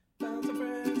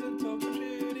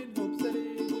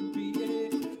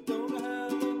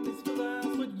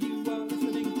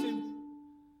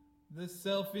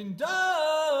Self-Indulgent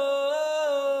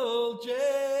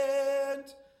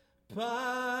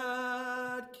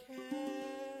Podcast.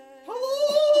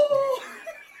 Hello!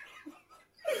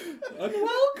 And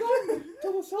welcome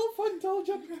to the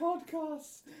Self-Indulgent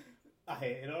Podcast. I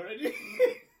hate it already.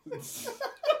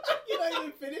 You're not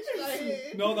even finished, I hate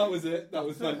it. No, that was it. That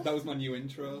was my new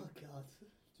intro. Oh, God. So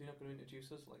you're not going to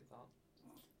introduce us like that?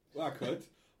 Well, I could.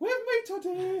 With me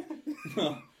today.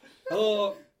 No.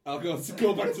 Hello. I'll go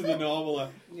back to the normal.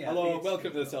 Yeah, Hello, it's-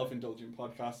 welcome to the Self-Indulgent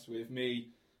Podcast with me,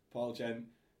 Paul Gent,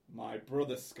 my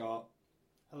brother Scott,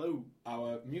 Hello.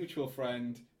 our mutual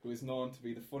friend who is known to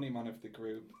be the funny man of the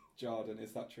group, Jordan.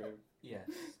 Is that true? Yes.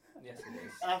 Yes, it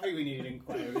is. I think we need an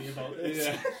inquiry about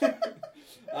this. Yeah.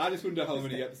 I just wonder how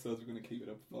many episodes we're going to keep it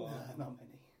up for. Not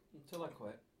many. Until I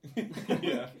quit.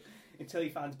 Yeah. Until he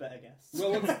finds better guests.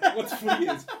 Well, what's funny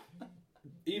is,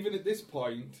 even at this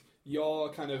point, you're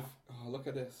kind of, oh, look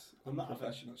at this, I'm not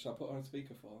unprofessional. Shall I put her on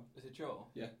speakerphone? Is it Joe?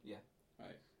 Yeah. Yeah.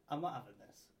 Right. I'm not having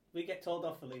this. We get told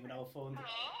off for leaving our phones.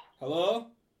 Hello?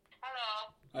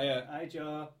 Hello. Hiya. Hi,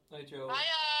 Joe. Hi, Joe.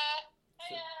 Hiya.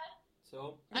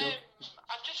 So, I've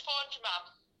just phoned your mum.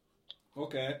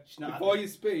 Okay. She's not Before you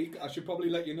speak, I should probably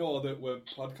let you know that we're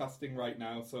podcasting right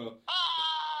now, so,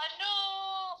 Oh, no.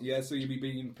 yeah, so you'll be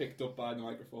being picked up by the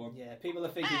microphone. Yeah, people are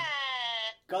thinking,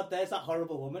 God, there's that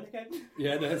horrible woman again.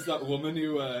 Yeah, there's that woman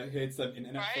who hates them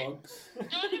internet Right. frogs. Don't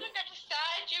even get me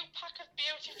started, you pack of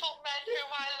beautiful men who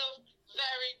I love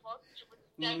very much. You would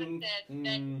never say a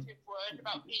negative word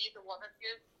about either one of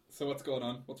you. So what's going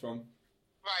on? What's wrong?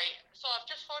 Right, so I've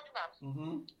just phoned your mum.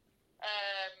 Mm-hmm.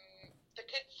 The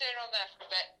kids staying on there for a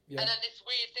bit. Yeah. And then this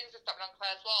weird thing's just happened on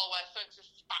Claire's wall where something's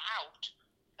just spat out.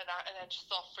 And I just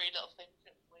saw three little things.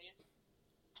 It was weird.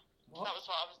 What? That was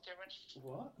what I was doing.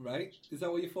 What? Right? Is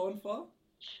that what you're phoning for?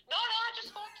 No, I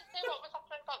just wanted to see what was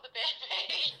happening about the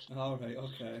baby. Alright,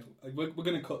 okay. We're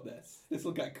going to cut this. This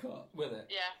will get cut. with it.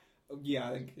 Yeah. Yeah,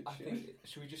 I think it I should. think,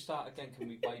 should we just start again? Can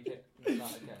we wipe it and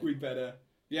start again? We better.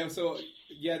 Yeah, so,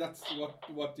 yeah, that's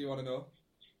what do you want to know?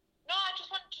 No, I just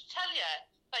wanted to tell you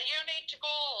that you need to go.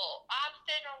 I'm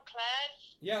staying on Claire's,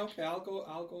 Yeah, okay, I'll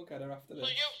go get her after so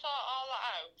this. you sort all that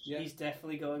out. Yeah, He's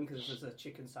definitely going because there's a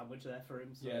chicken sandwich there for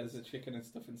him. So yeah, there's a chicken and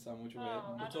stuffing sandwich Oh,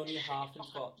 waiting. It's only a half and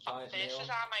it's got diet Faces,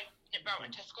 mayo. I might nip round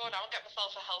to Tesco now and get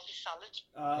myself a healthy salad.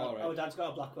 All right. Oh, Dad's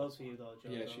got a Blackwell's for you though, Joe.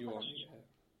 Yeah, so- she won't eat it.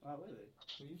 Oh, really?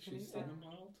 She's thin and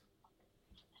mild.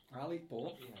 I'll eat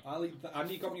both. Yeah. I'll eat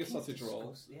and you got me a sausage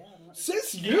roll. Yeah. I'm not-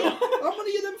 Says you! How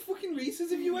many of them fucking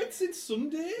Reese's have you had since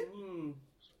Sunday?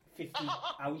 50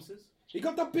 ounces. You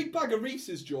got that big bag of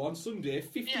Reese's, Joe, on Sunday.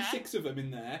 56 of them in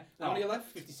there. How many are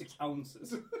left? 56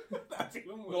 ounces. That's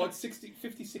even worse. No, it's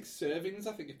 56 servings,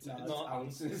 I think it's. No, it's- it's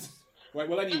ounces. Right,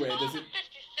 well, anyway, There's there's more it. than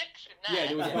 56 in there. Yeah,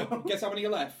 there was about, guess how many are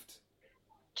left?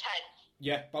 10.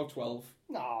 Yeah, about 12.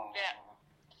 No. Yeah.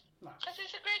 Because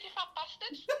he's a greedy fat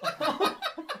bastard.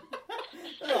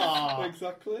 Oh,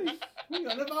 Exactly. hang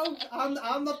on about.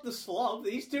 I'm not the slob.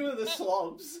 These two are the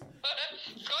slobs. So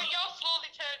you're slowly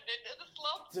turned into the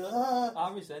slob. Duh. I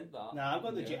resent that. No, I've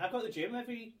got the Yeah. gym. I've got the gym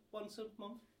every once a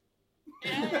month.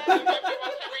 Yeah, every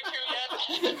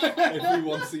 2 years. Every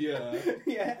once a year.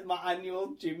 Yeah, my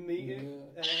annual gym meeting.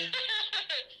 Yeah. I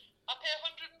pay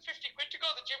 150 quid to go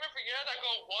to the gym every year and I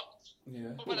go once.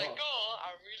 Yeah. But when I go,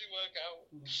 I really work out.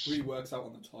 Really works out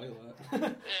on the toilet.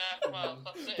 Yeah, well,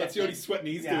 that's it. That's the only sweating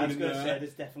he's Yeah, I doing was in going to say there.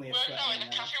 there's definitely a Works sweat out in in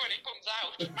the there. cafe when he comes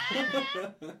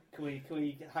out. Can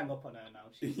we hang up on her now?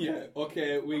 She's Yeah,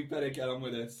 okay, we better get on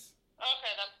with this.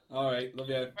 Okay then. Alright, love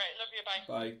you. Right, love you, bye.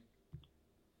 Bye.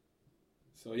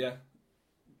 So, yeah.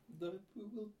 We'll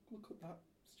cut that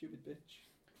stupid bitch.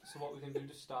 So what we're going to do,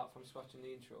 just start from scratch in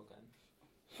the intro again?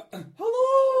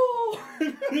 Hello! I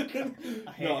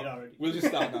hate it already. We'll just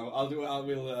start now.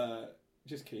 We'll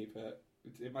just keep it.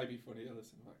 It might be funny to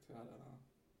listen back to, I don't know.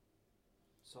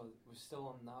 So we're still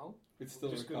on now? It's still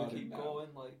We're just going to recording keep now. going,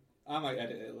 like... I might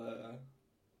edit it later.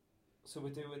 So we're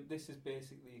doing... This is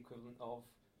basically the equivalent of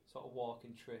sort of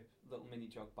walking trip, little mini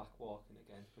jog back walking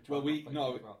again. We're Well, trying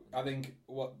not to play rock. I think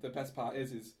what the best part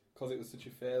is because it was such a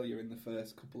failure in the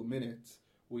first couple of minutes,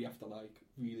 we have to like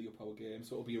really up our game.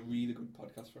 So it'll be a really good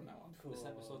podcast from now on. This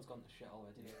episode's gone to shit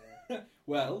already.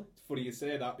 Well, it's funny you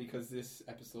say that because this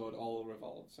episode all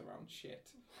revolves around shit.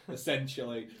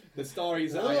 Essentially, the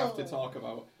stories that I have to talk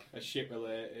about are shit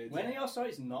related. When are your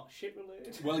stories not shit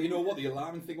related? Well, you know what the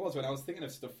alarming thing was when I was thinking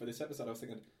of stuff for this episode, I was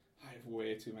thinking I have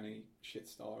way too many shit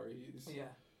stories. Yeah.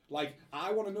 Like,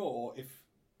 I want to know if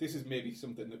this is maybe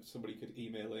something that somebody could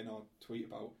email in or tweet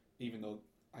about, even though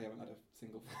I haven't had a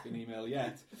single fucking email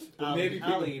yet. But maybe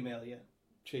I'll people... email you.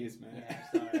 Cheers, mate.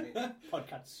 Yeah, sorry.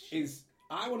 Podcast.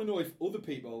 I want to know if other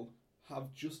people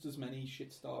have just as many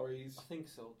shit stories? I think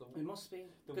so. It must be.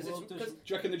 The Because world doesn't-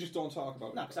 Do you reckon they just don't talk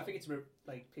about No, it? because I think it's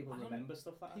like people I don't- remember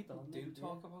stuff like that. People don't do they?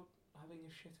 talk about having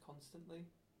your shit constantly.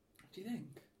 Do you think?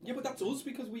 Yeah, but that's us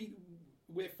because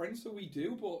we're friends, so we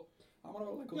do. But I'm not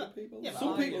about like other people. Yeah, but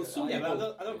Some I- people, some Yeah, people.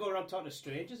 but I don't go around talking to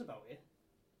strangers about it.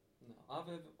 No, I've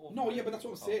heard. No, yeah, but that's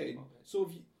what I'm saying. So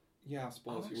if you, yeah, I I've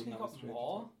suppose you actually wouldn't have got a strange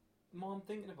more. time. More I'm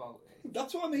thinking about it.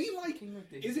 That's what I mean. Like, Fucking is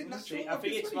it ridiculous. natural? See, I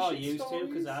think This it's many more shit used to because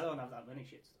stories? I don't have that many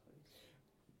shit stories.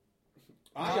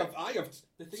 I have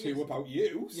The thing two is- about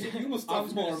you, so Yeah, you must I have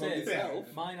was more gonna about say,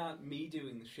 yourself. Mine aren't me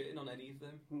doing the shitting on any of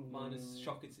them. Mine is a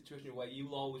shocking situation where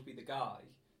you'll always be the guy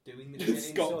doing the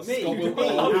shitting. Scott, Me? Scott will Me?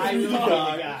 always I be will the be the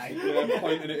guy. guy. Yeah,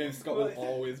 pointing at him. Scott will Well,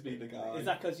 always be the guy. Is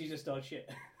that because you just don't shit?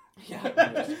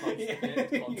 Yeah,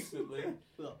 just constantly.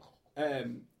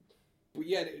 But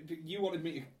yeah, you wanted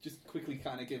me to just quickly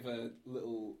kind of give a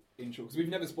little intro because we've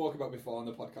never spoken about before on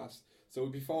the podcast. So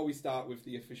before we start with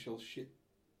the official shit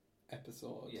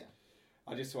episode, Yeah.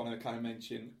 I just want to kind of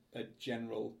mention a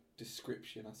general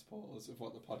description, I suppose, of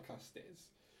what the podcast is,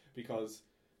 because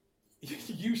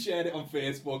you shared it on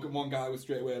Facebook and one guy was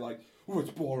straight away like, "Oh, it's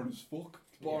boring as fuck.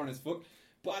 It's boring as fuck."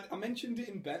 But I mentioned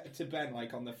it to Ben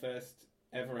like on the first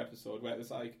ever episode where it was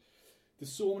like,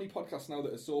 there's so many podcasts now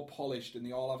that are so polished and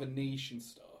they all have a niche and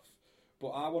stuff. But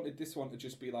I wanted this one to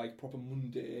just be like proper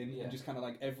mundane Yeah. and just kind of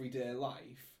like everyday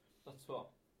life. That's what.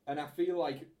 And I feel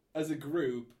like as a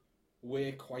group,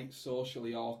 we're quite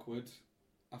socially awkward.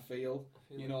 I feel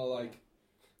you know, like,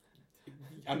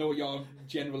 I know you're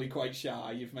generally quite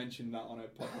shy. You've mentioned that on a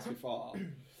podcast before,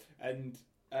 and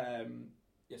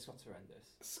Yeah, Scott's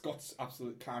horrendous. Scott's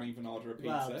absolute can't even order a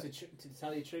pizza. Well, to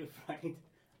tell you the truth, right,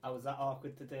 I was that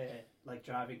awkward today, like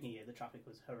driving here, the traffic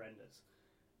was horrendous.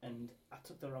 And I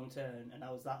took the wrong turn, and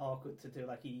I was that awkward to do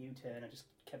like a U-turn. I just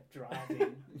kept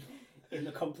driving in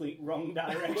the complete wrong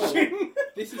direction.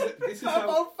 This is how.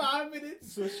 About 5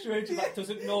 minutes. So a stranger that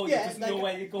doesn't know you, Yeah, doesn't like, know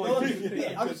where you're going. No, just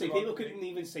yeah, honestly, just people wrong. couldn't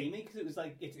even see me because it was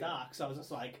like it's Yeah. dark. So I was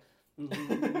just like,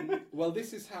 Well,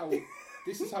 this is how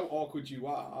awkward you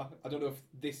are. I don't know if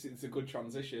this is a good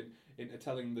transition into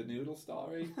telling the noodle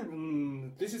story.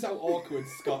 This is how awkward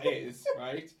Scott is,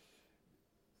 right?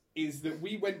 Is that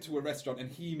we went to a restaurant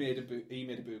and he made a boo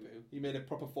boo. He made a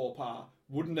proper faux pas.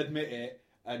 Wouldn't admit it,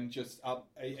 and just are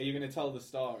you going to tell the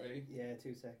story? yeah,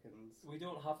 2 seconds. We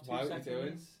don't have 2 Why are we seconds.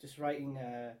 doing? Just writing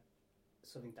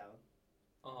something down,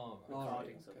 Oh, right. All right,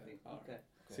 recording okay, something. all right. Okay.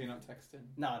 So you're not texting.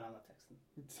 No, I'm not texting.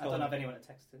 I Tell don't him. have anyone to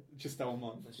text to. Just our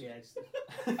mum. Yeah, just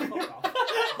fuck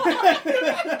off.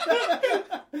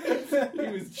 He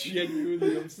was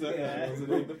genuinely upset, Yeah.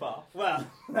 wasn't In he? the bath. Well,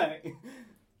 right.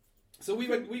 So we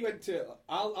went to.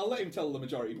 I'll let him tell the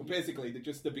majority, but basically,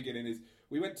 just the beginning is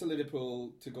we went to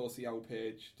Liverpool to go see our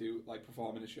Page do like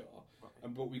perform in a show,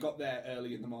 Right. but we got there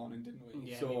early in the morning, didn't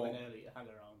we? Yeah, so we went early to hang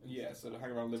around. and yeah, stuff. so to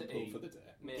hang around To Liverpool eat. for the day.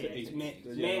 Mainly Yeah, To it's eat.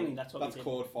 Yeah. mainly that's what That's we did.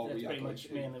 code for That's we pretty act much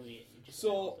like mainly we just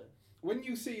So- went out When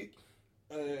you see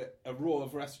a row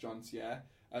of restaurants, yeah,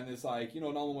 and there's like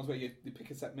normal ones where you pick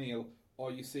a set meal,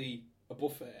 or you see a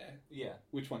buffet, Yeah.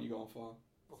 which one you going for?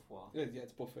 Before. Yeah,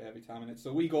 it's buffet every time, and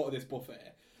so we go to this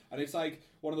buffet, and it's like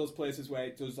one of those places where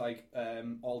it does like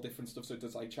all different stuff. So it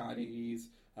does like Chinese,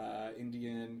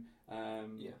 Indian,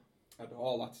 Yeah. and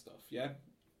all that stuff. Yeah,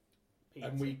 there.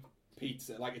 and we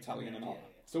pizza like Italian and all. Yeah.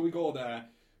 that. So we go there,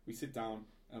 we sit down,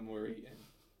 and we're eating.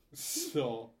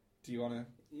 So do you want to?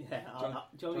 Yeah, John-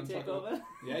 do you want me to John take over?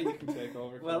 Yeah, you can take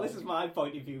over. if Well, you this want. is my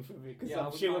point of view from it because Yeah, I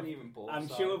I'm was sure not even both I'm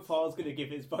sides. sure Paul's going to give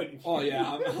his point of view. Oh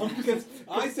yeah, Because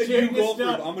I said you during go the for it,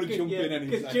 sto- but I'm going to jump in any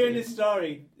Because second. during this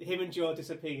story, him and Joe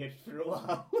disappeared for a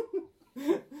while.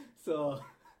 So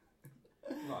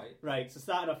Right. so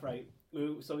started off right.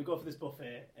 So we go for this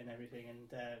buffet and everything,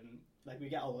 and like we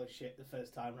get all the shit the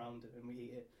first time round, and we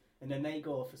eat it, and then they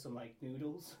go for some like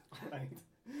noodles, right?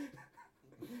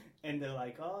 And they're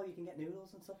like, "Oh, you can get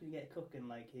noodles and stuff. You get a cook, and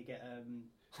like you get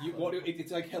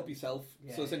It's like help yourself.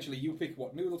 Yeah, So essentially, you pick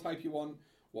what noodle type you want,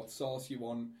 what sauce you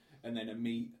want, and then a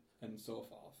meat and so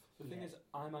forth. The thing Yeah. is,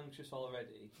 I'm anxious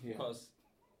already Yeah. because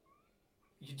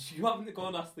you haven't to go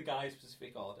and ask the guy a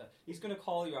specific order. He's going to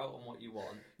call you out on what you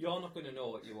want. You're not going to know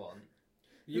what you want.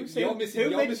 You're who missing.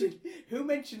 mentioned who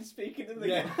mentioned speaking to the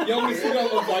Yeah, guy? you're missing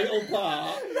out a vital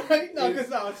part. Right? No, Is- because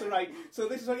that's right. So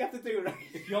this is what you have to do, right?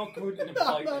 If you're good in a No,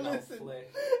 fight, no, then I'll listen.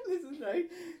 flip. Listen, right?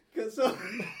 Because so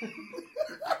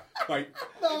Right.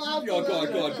 no, Oh, go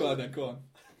on then, go on.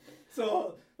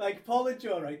 So, like Paul and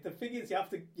Joe, right? The thing is,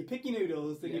 you pick your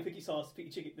noodles, then Yeah. you pick your sauce, pick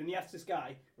your chicken, then you ask this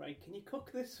guy, right? Can you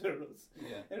cook this for us?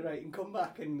 Yeah. And, right, and come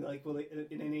back and like, well, and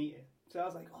then eat it. So I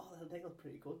was like, oh, they look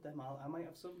pretty good. Them, I might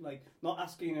have some. Like, not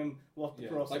asking him what the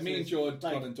process like me is. and Joe had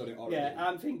Like, gone and done it already. Yeah,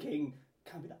 I'm thinking,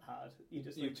 can't be that hard. You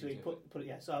just You literally can do put it.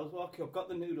 Yeah, so I was walking up, got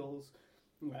the noodles,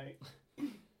 right,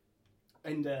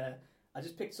 and I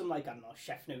just picked some, like, I don't know,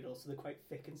 chef noodles, so they're quite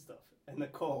thick and stuff, and they're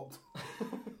cold.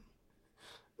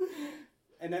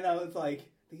 And then I was like,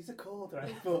 these are cold,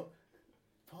 right? But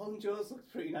Paul and Joe's looks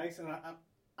pretty nice, and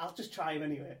I'll just try them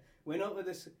anyway. Went up with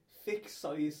this thick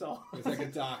soy sauce. It's like a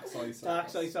dark soy sauce. Dark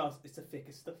soy sauce. It's the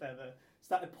thickest stuff ever.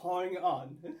 Started pouring it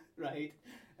on, right?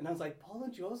 And I was like, Paul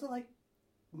and Joe's are like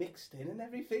mixed in and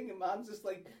everything, and man's just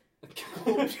like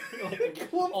clumped,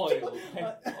 clumped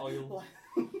Oil.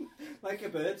 like a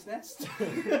bird's nest.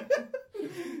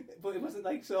 But it wasn't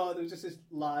like so. There was just this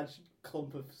large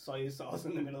clump of soy sauce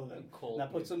in the middle of it. And I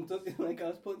put some, like I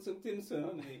was putting some dim sum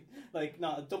on me, like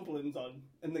not dumplings on,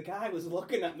 and the guy was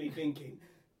looking at me thinking,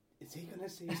 "Is he gonna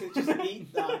see? So just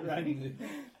eat that, right?"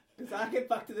 Because I get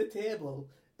back to the table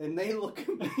and they look at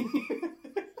me.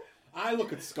 I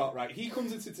look at Scott, right? He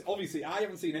comes and sits. Obviously, I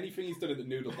haven't seen anything he's done at the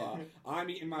noodle bar. I'm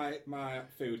eating my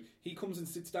food. He comes and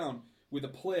sits down with a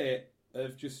plate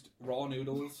of just raw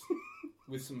noodles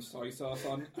with some soy sauce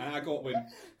on, and I go up with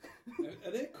him,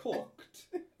 "Are they cooked?"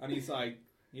 And he's like,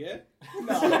 "Yeah."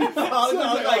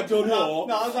 I don't know.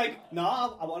 No, I was like, no,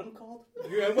 I want them cold.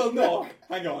 Yeah, well, no.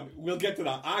 Hang on, we'll get to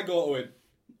that. I go to him.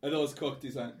 Are those cooked?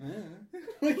 He's like,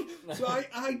 like, so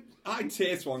I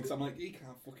taste one because I'm like, he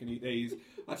can't fucking eat these.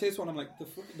 I taste one. I'm like,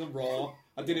 the raw.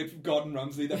 I did it for Gordon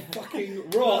Ramsay. They're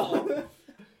fucking raw.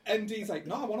 And he's like,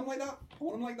 no, I want them like that. I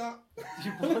want them like that.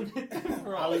 You wanted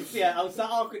I was that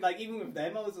awkward. Like even with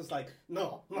them, I was just like,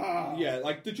 no. Yeah,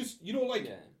 like they're just, you know, like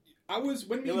I was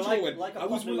when me They and were Joe went. like a I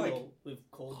was pot with like noodle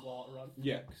with cold water on.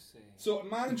 yeah. So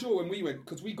man and Joe when we went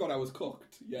because we got ours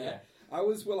cooked. Yeah.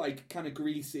 Ours were like kind of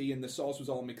greasy and the sauce was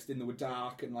all mixed in. They were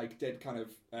dark and like dead kind of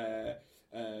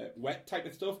wet type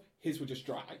of stuff. His were just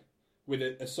dry with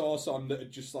a sauce on that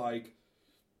had just like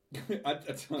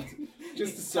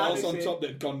just the sauce on top that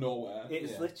had gone nowhere.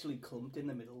 It's literally clumped in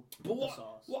the middle. But of the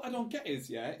sauce. what I don't get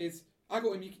is I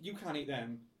go to him. You can't eat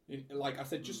them. Like I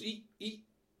said, just eat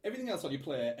everything else on your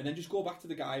plate and then just go back to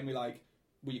the guy and be like,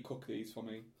 "Will you cook these for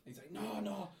me?" He's like,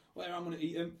 "No. Where I'm going to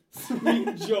eat them." So me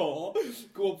and Joe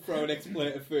go up for our next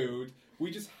plate of food. We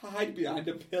just hide behind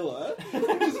a pillar.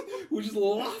 We're just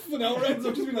laughing our heads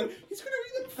off. Just being like, he's going to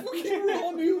eat them fucking raw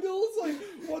noodles. Like,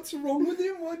 what's wrong with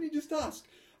him? Why didn't you just ask?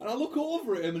 And I look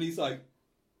over at him and he's like,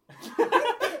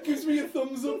 gives me a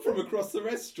thumbs up from across the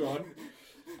restaurant.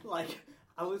 Like,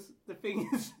 the thing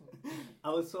is, I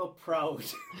was so proud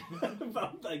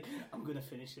about, like, I'm going to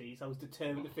finish these. I was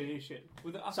determined to finish it.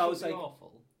 Were they So I was absolutely like,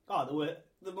 awful? oh, they were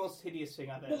the most hideous thing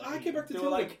I've ever Well, I eaten. came back to They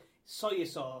tell were him- like soy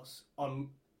sauce on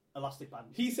elastic band.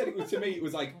 He said it was to me. It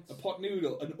was like a pot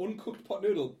noodle, an uncooked pot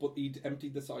noodle, but he'd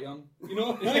emptied the soy on. You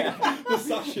know, like, the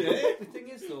sachet. The thing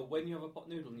is, though, when you have a pot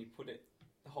noodle and you put the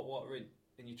hot water in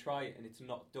and you try it and it's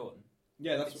not done,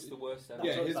 Yeah, that's it's the worst ever.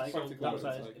 That's yeah, what his it's like. practical That was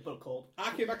words, like, like- but cold.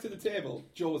 I came back to the table.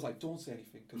 Joe was like, "Don't say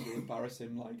anything because we'll embarrass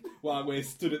him." Like, while we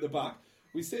stood at the back,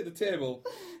 we sit at the table,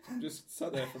 just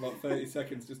sat there for about 30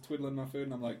 seconds, just twiddling my food,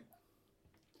 and I'm like,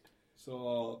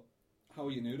 "So, how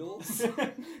are your noodles?"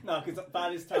 No, because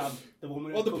by this time, the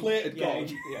woman... Well, the plate had gone.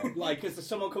 Yeah. Like, Because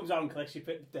someone comes around and collects your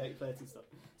dirty plates and stuff.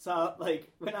 So,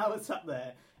 like, when I was sat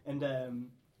there, and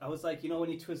I was like, you know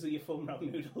when you twizzle your thumb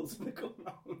around noodles and they come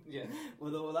round? Yeah.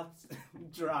 Well, that's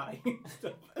dry and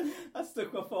stuff. I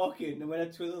stuck my fork in, and when I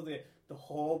twizzled it, the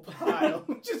whole pile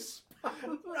just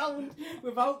span round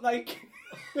without, like...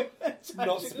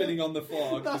 not spinning on the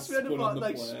fork, Not just spinning spun on the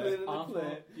like plate. spinning I on the plate.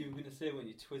 thought you were going to say when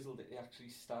you twizzled it, it actually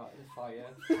started a fire.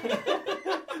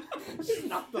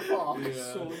 Snap the fork. Yeah.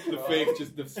 So The dry.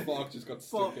 the fork just got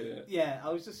stuck But, in it. yeah, I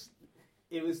was just...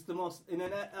 It was the most... And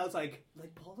then I was like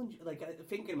Paul and... Like,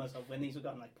 thinking to myself, when these were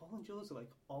gone, like, Paul and Joe's are, like,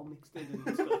 all mixed in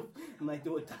and stuff. And, like, they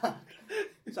were dark.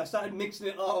 So I started mixing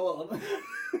it all up.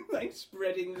 Like,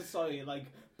 spreading the soy, like,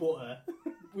 butter.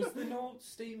 Was there no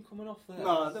steam coming off there?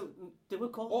 No, they were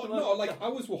cold. Oh they were- no! Like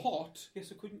ours were hot. Yeah,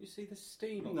 so couldn't you see the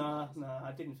steam? on No, it?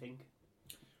 I didn't think.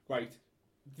 Right.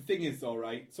 The thing is, though,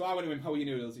 right? So I went to him, "How are your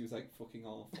noodles?" He was like, "Fucking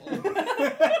awful."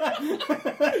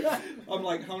 I'm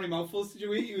like, "How many mouthfuls did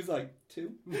you eat?" He was like,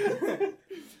 2.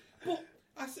 But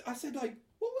I said, like,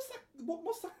 what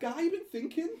must that guy been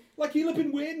thinking? Like, he'll have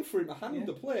been waiting for him to hand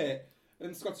the plate.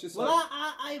 And Scott's just Well, like...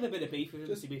 I have a bit of beef with him,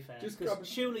 Just- to be fair. just 'Cause grab-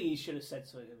 surely he should have said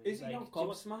something. Is he like, not do you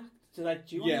want- gobsmacked? So, like,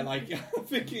 do you want Yeah, like, I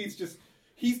think he's just...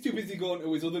 He's too busy going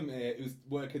to his other mate who's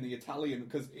working the Italian,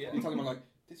 because the Italian man like,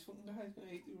 "This fucking guy's going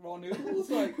to eat raw noodles?"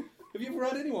 Like, have you ever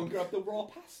had anyone grab the raw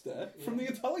pasta from the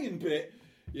Italian bit?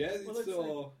 Yeah, Well, it's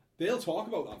so... They'll talk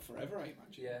about that forever, I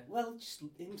imagine. Yeah. Well, just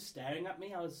him staring at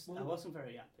me, I wasn't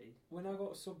very happy. When I go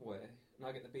to Subway and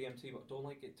I get the BMT, but I don't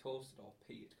like it toasted or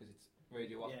peated because it's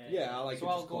radioactive. Yeah, I like so it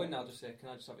I'll just go cold. in now, just say, can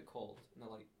I just have it cold? And they're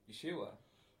like, you sure?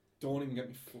 Don't even get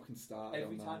me fucking started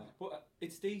Every on time. that. But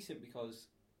it's decent because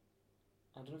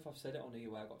I don't know if I've said it on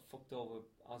here where I got fucked over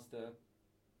as the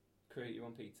creator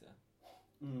on pizza.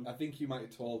 Mm. I think you might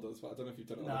have told us, but I don't know if you've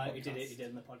done it on No, the you podcast. did it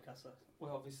in the podcast. Though.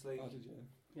 Well, obviously. Oh, did you?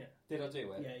 Did I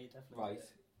do it? Yeah, you definitely Right. did.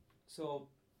 So,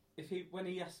 when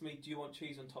he asked me, do you want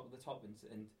cheese on top of the toppings,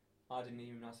 and I didn't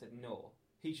even, I said no,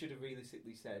 he should have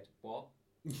realistically said, what?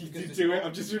 You Because did there's do not- it.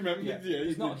 I've just remembered. Yeah, you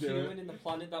There's not a did do human it. in the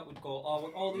planet that would go, oh, I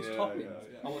want all these Yeah, toppings.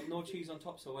 yeah, I want no cheese on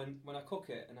top, so when I cook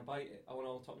it and I bite it, I want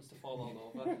all the toppings to fall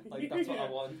all over. Like, that's what I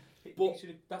want. But-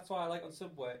 That's why I like on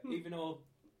Subway, even though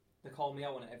they call me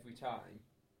out on it every time.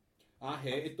 I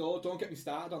hate it though. Don't get me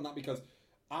started on that because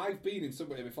I've been in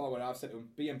Subway before where I've said to them,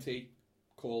 BMT,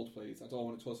 cold please. I don't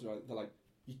want it toasted. They're like,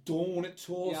 you don't want it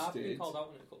toasted. Yeah, I've been called out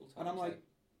on it a couple of times. And I'm like,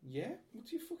 yeah,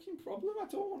 what's your fucking problem? I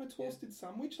don't want a toasted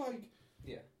sandwich. Like,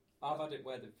 I've had it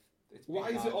where it's been why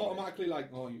is it hard on automatically like,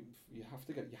 oh, you have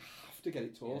to get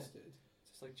it toasted? It's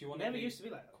just like, do you want Never it to used be to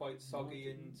be like that. quite soggy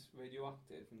and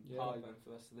radioactive and Yeah, heartburn for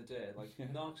the rest of the day? Like, Yeah.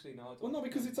 no, actually, no. I don't Well, no,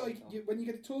 because it's like No. when you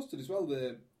get it toasted as well.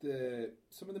 The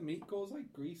some of the meat goes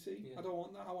like greasy. Yeah. I don't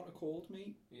want that. I want a cold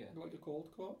meat. Yeah. I like a cold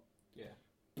cut. Yeah.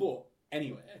 But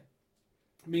anyway,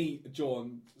 me, Joe,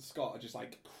 and Scott are just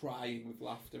like crying with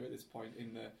laughter at this point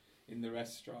in the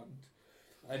restaurant.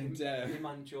 And him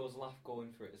and Joe's laugh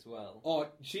going for it as well. oh,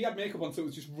 she had makeup on, so it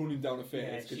was just running down her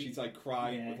face because she- she's like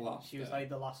crying Yeah, with laughter. She was like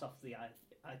the last off the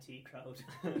IT crowd.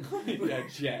 yeah,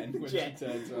 Jen when Jen. she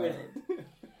turns around.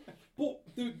 But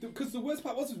because the worst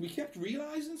part was we kept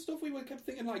realising stuff. We kept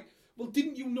thinking like, well,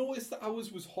 didn't you notice that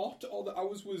ours was hot or that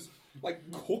ours was like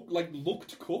cooked, like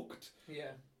looked cooked?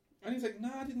 Yeah. And he's like,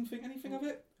 nah, I didn't think anything of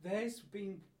it. Theirs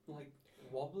been like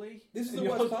wobbly. This is and the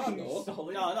yours worst part, been though.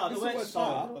 solid. No, This they is weren't what's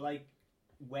hard. solid. They were like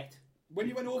wet. When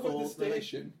you went over at the Cold, really.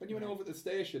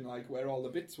 station, like where all the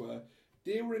bits were,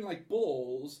 they were in like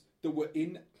bowls that were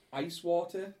in ice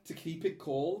water to keep it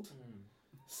cold.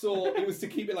 So it was to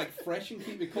keep it like fresh and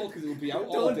keep it cold because it would be out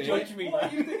all Don't day. judge me,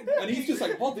 man. And he's just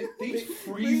like, what? These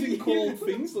freezing cold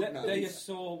things look They are nice.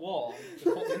 so warm.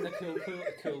 They put them in the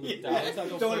cool them down. Yeah, So I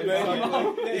don't burn burn them your out.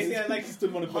 mouth. Yeah, like he just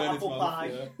didn't want to burn his apple mouth.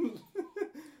 pie. Yeah.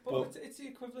 But it's the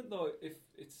equivalent though. If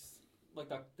it's like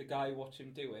that, the guy watch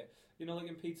him do it. You know, like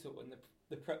in pizza when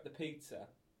they prep the pizza.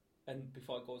 And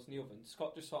before it goes in the oven,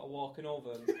 Scott just sort of walking over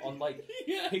on like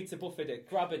pizza buffet day,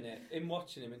 grabbing it, him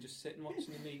watching him, and just sitting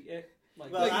watching him eat it.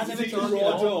 Like, Well, I he's never eating told you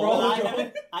raw that. dough. Well,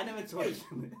 Raw I never told you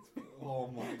this. Oh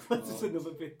my That's just god.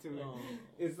 another bit to it. Oh.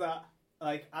 Is that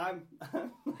like I'm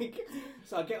like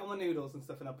so I get on my noodles and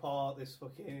stuff and I pour this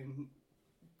fucking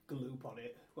gloop on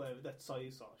it, whatever that soy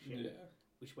sauce shit, Yeah.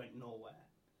 which went nowhere.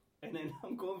 And then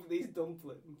I'm going for these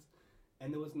dumplings,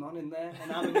 and there was none in there,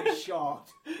 and I'm a bit short.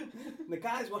 And the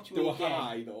guy's watching They me were again.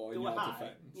 high though, They in were your high,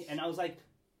 defence. and I was like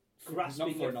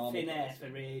grasping for a at normal thin air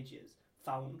person. for ages.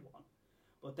 Found one,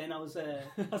 but then I was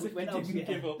As if when you I was, didn't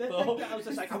give up, then, though. I was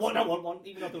just like I want one,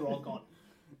 even though they're all gone.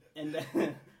 And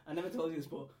I never told you this,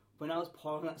 but when I was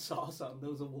pouring that sauce on, there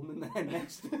was a woman there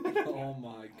next to me, Oh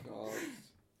my god.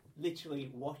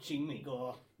 literally watching me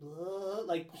go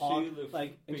like pour, She'll have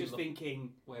like and been just look-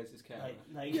 thinking Where's his camera?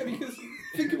 like Yeah, because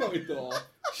think about it though.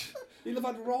 He'll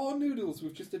have had raw noodles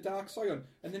with just a dark soy on,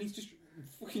 and then he's just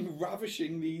fucking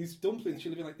ravishing these dumplings.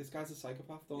 She'll have been like, "This guy's a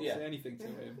psychopath. Don't Yeah. say anything to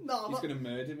him. No, He's but- going to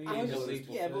murder me." I and was kill just,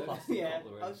 this yeah, buffet." but Plastic yeah,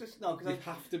 cutlery. I was just no You because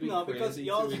have to be because crazy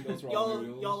yours, to eat those raw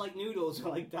noodles. your like noodles were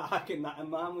like dark and that, and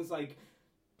mine was like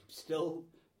still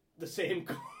the same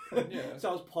colour. Yeah. So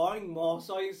I was pouring more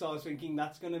soy sauce, thinking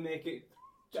that's gonna make it.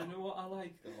 Do you know what I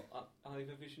like though? I have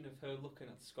a vision of her looking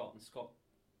at Scott, and Scott,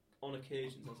 on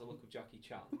occasions, has a look of Jackie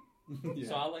Chan. Yeah.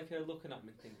 So I like her looking at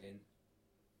me thinking,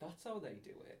 that's how they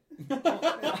do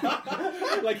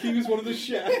it. Like he was one of the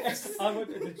chefs. I went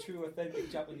with the true,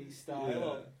 authentic Japanese style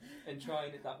Yeah. and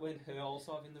trying it that way, and her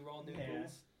also having the raw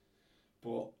noodles.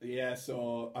 But yeah,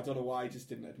 so I don't know why I just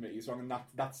didn't admit he was wrong, and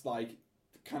that's like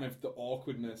kind of the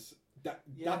awkwardness.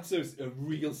 That's a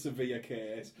real severe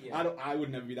case. Yeah. I would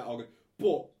never be that awkward.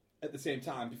 But at the same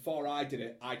time, before I did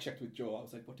it, I checked with Joe. I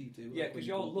was like, "What do you do?" Yeah, Like, when because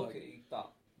you you're go, like- lucky that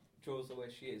Joe's the way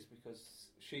she is, because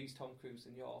she's Tom Cruise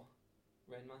and you're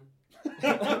Rain Man.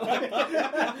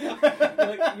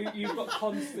 Like, you've got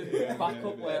constant Yeah,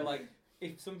 backup yeah. where, like,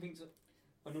 if something's an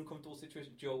uncomfortable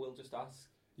situation, Joe will just ask.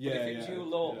 Yeah, but if it's yeah, you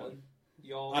alone,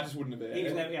 you're... I just wouldn't have. He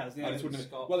was never, yeah, I was I never- just wouldn't.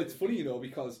 Scott. Well, it's funny though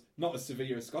because not as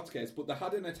severe as Scott's case, but they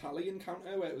had an Italian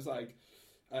counter where it was like,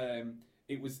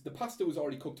 it was the pasta was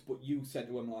already cooked, but you said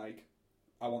to him like,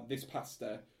 I want this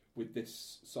pasta with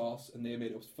this sauce, and they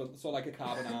made it up so like a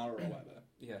carbonara or whatever.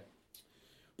 Yeah.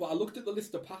 But I looked at the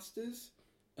list of pastas,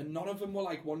 and none of them were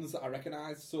like ones that I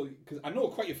recognised. So because I know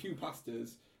quite a few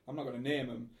pastas, I'm not going to name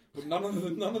them, but none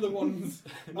of the ones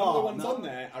on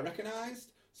there I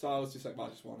recognised. So I was just like, well, I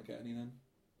just want to get any then.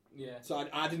 Yeah. So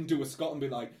I didn't do a Scott and be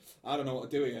like, I don't know what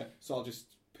to do here, so I'll just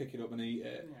pick it up and eat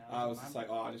it. Yeah, I was just like,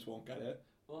 oh, I just won't get it.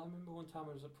 Well, I remember one time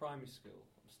I was at primary school.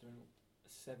 I was doing a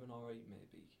 7 or 8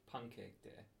 maybe pancake day,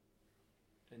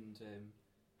 and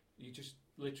you just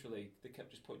literally they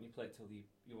kept just putting your plate till you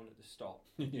wanted to stop.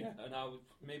 Yeah. And I was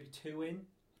maybe 2 in.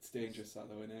 It's dangerous that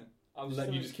though, isn't it? I was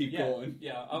Letting still you just keep yeah, going.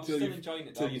 Yeah, I was until still you- enjoying it.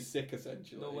 Until I you're was sick,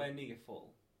 essentially. nowhere near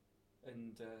full,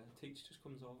 and teacher just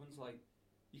comes over and's like,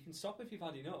 "You can stop if you've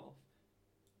had enough."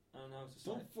 And I was just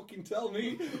Don't like, fucking tell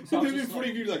me. So I was It'd be just funny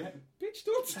if you're like, bitch,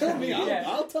 don't tell me. Yeah.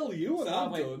 I'll tell you when so I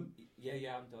I'm went, done. Yeah,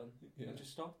 I'm done. Yeah. And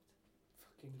just stopped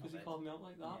Fucking because he love it. called me out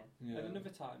like that. Yeah. Yeah. And another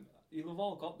time, you'll have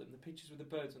all got them, the pictures with the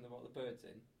birds when they've got the birds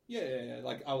in. Yeah,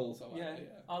 like owls or Yeah, whatever.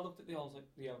 Yeah. I looked at the owls like,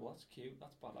 yeah, well, that's cute,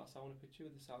 that's badass. I want a picture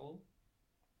with this owl.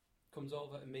 Comes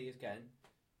over to me again.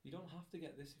 You don't have to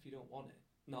get this if you don't want it.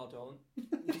 No, I don't.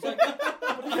 He's like, but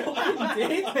I fucking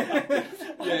did.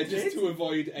 Yeah, I just did. to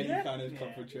avoid any Yeah. kind of Yeah.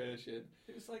 confrontation.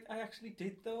 It was like, I actually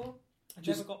did though. I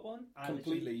Just- never got one. I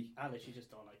literally just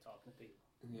don't like talking to people.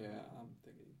 Yeah, I'm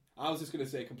thinking. I was just going to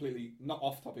say completely, not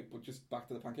off topic, but just back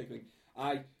to the pancake thing.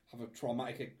 I have a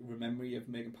traumatic memory of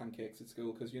making pancakes at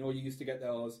school because, you used to get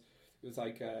those. It was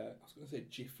like, I was going to say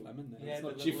Jif lemon there. Yeah, it's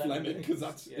not the Jif lemon lemon bits, because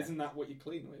that's, yeah. isn't that what you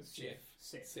clean with? Jif.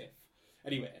 Sif.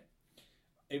 Anyway,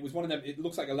 it was one of them. It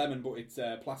looks like a lemon, but it's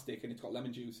plastic and it's got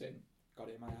lemon juice in. Got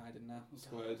it in my eye, didn't I?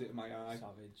 Squirted it in my eye.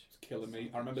 Savage. It's killing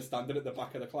me. I remember standing at the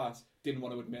back of the class, didn't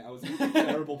want to admit I was in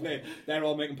terrible pain. They're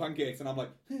all making pancakes, and I'm like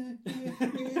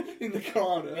in the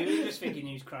corner. Maybe he was thinking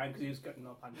he was crying because he was getting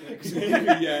no pancakes.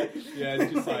 yeah.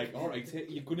 It's just like, all right,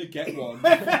 you're gonna get one.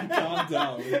 Calm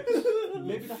down.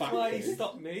 Maybe that's Fat why he kid.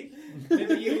 stopped me.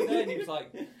 Maybe you were there and he was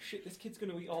like, shit, this kid's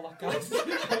going to eat all that guy's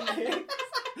pancakes.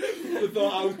 They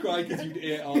thought I was crying because you'd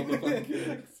ate all the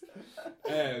pancakes.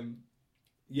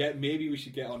 Yeah, maybe we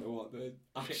should get on to what the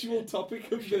actual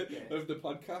topic of the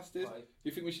podcast is. Right. Do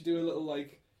you think we should do a little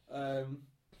like,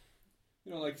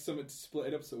 like something to split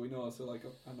it up so we know? So like, I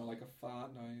don't know, like a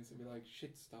fart noise. It'd be like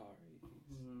shit stories.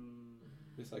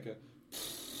 Just like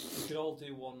We could all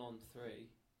do 1 on 3.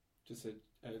 just a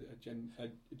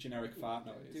generic fart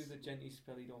noise. Do the Genty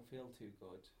Spelly don't feel too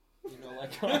good.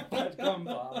 Like on Bad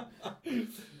Grandpa.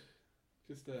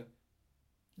 Just a,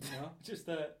 Just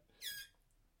a...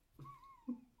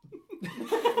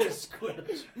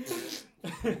 Squelch.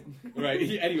 right.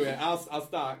 Anyway, I'll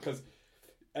start because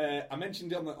I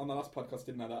mentioned it on the last podcast,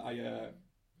 didn't I? That I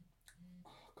oh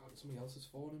god, somebody else is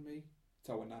phoning me.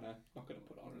 Tell her Nana, not gonna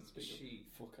put it on a speaker. She...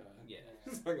 Fuck her. Yeah.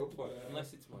 Just not gonna put her.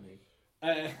 Unless it's money.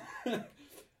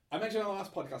 I mentioned on the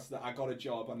last podcast that I got a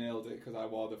job. I nailed it because I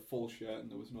wore the full shirt and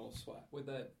there was no sweat. With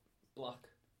a black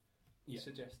Yeah.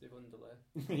 suggestive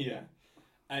underlay. Yeah.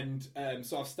 And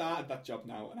so I've started that job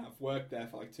now, and I've worked there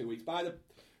for like 2 weeks.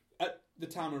 At the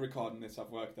time of recording this, I've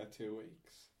worked there 2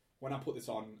 weeks. When I put this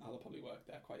on, I'll probably work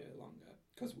there quite a bit longer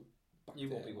because You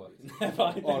won't be working there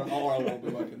by then. or I won't be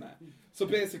working there. So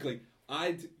basically,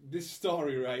 this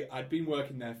story, right? I'd been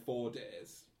working there 4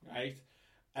 days, right?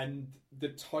 And the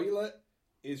toilet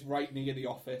is right near the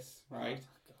office, right? Oh,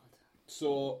 God.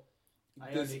 So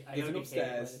I there's only an hate where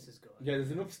upstairs. this is going. Yeah,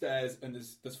 there's an upstairs, and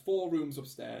there's 4 rooms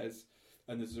upstairs,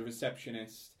 and there's a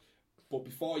receptionist. But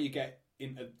before you get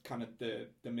into kind of the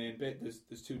main bit,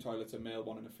 there's 2 toilets, a male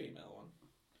one and a female one.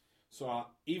 So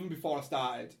even before I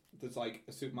started, there's like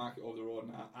a supermarket over the road,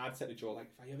 and I'd said to Joe, like,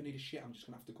 if I ever need a shit, I'm just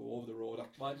gonna have to go over the road.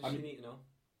 Why does she need to know?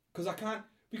 Because I can't.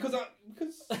 Because I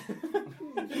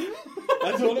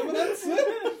don't have an answer.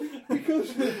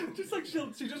 Because Just like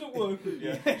she doesn't work with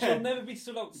you. She'll never be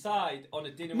stood outside on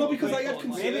a dinner. No, or because I break had or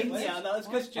concerns. Maybe, like, yeah, that's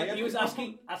because I had he was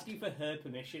concerns. asking for her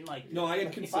permission. Like, no, I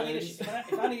had if I need a concerns.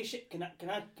 shit, if I need a shit, can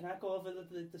I go over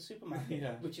the supermarket?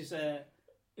 Yeah. Which is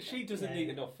She doesn't need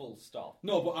to know full stop.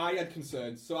 No, but I had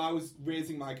concerns, so I was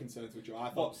raising my concerns with Joe. I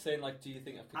What, thought, saying like, do you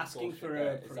think I could Asking go for shit a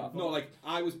there? Is that approval. no, like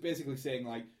I was basically saying,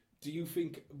 like, do you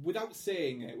think, without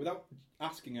saying it, without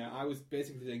asking her, I was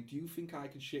basically saying, do you think I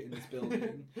can shit in this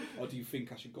building, or do you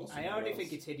think I should go somewhere I already else?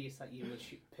 think it's hideous that you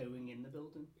were pooing in the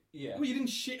building. Yeah. Well, you didn't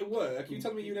shit at work. You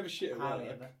telling me you never shit at Hardly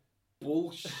work? ever.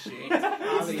 Bullshit.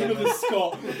 Hardly This is ever. another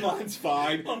Scott. Mine's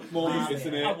fine. Moment, Hardly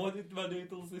isn't I it? wanted my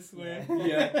noodles this way.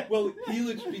 Yeah. Well, he'll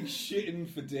have been shitting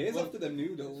for days Well, after them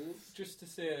noodles. Just to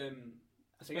say,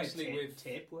 I think especially tape, with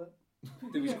tape work.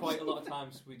 there was quite a lot of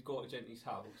times we'd go to Genty's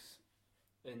house,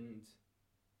 and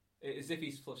as if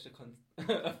he's flushed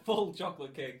a full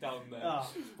chocolate cake down there. Oh,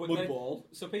 But Mud then- ball.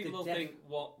 so people will The think,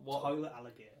 what toilet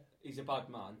alligator. he's a bad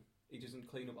man. He doesn't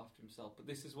clean up after himself. But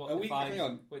this is what Are we- defines. hang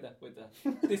on. With her.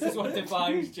 This is what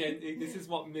defines Genty. This is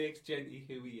what makes Genty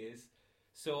who he is.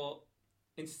 So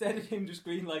instead of him just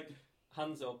being like,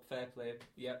 hands up, fair play,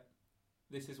 yep.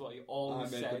 This is what he I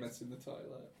always made a said. mess in the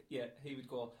toilet. Yeah, he would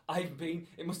go, I've been.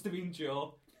 It must have been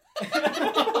Joe. He'd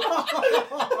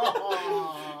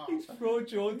throw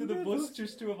Joe under the bus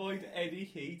just to avoid any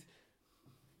heat.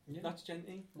 Yeah. That's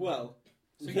Genty. Well,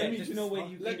 So let yeah, me there's just- no way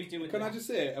you can be doing Can that. I just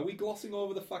say, are we glossing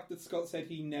over the fact that Scott said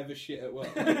he never shit at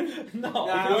work? No.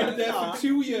 Nah. He worked there No. for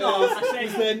 2 years. No, I said-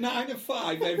 was there 9 to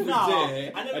 5 every day. No,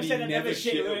 I never and he said I never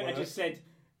shit shit at at work. I work. just said,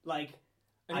 like,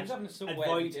 And he was having a Subway avoid-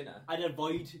 every dinner. I'd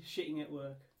avoid shitting at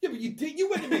work. Yeah, but you did. You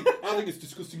went to me. I think it's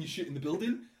disgusting you shit in the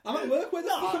building. I'm at work. Where the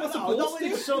fuck am I no, supposed not when to?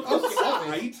 it's so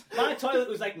Outside. My toilet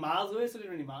was like miles away, so it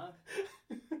didn't really matter.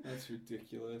 That's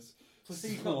ridiculous. Plus,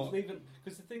 he's So- not leaving.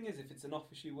 Because the thing is, if it's an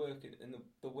office you work in and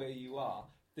the way you are,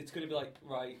 it's going to be like,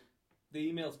 right, the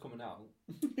email's coming out.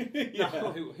 Yeah.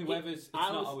 Whoever's, it's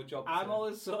I not was- our job. I'm to-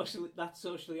 always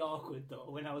socially awkward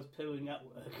though when I was pooing at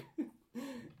work.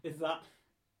 Is that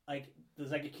like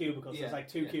there's like a cubicle, so Yeah, there's like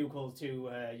two yeah. cubicles, two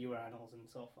urinals, and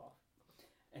so forth.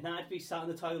 And I'd be sat in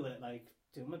the toilet like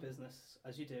doing my business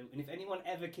as you do. And if anyone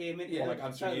ever came in, Yeah, like the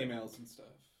answering toilet- emails and stuff.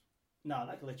 No,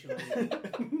 like literally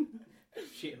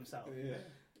shit himself. Yeah.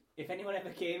 If anyone ever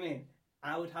came in,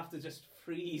 I would have to just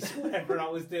freeze whatever I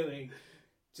was doing,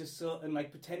 just so and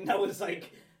like pretend I was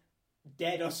like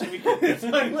dead or something. It's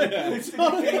like, Yeah.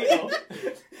 so, you know,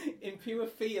 in pure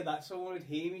fear that someone would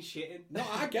hear me shitting. No,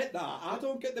 I get that. I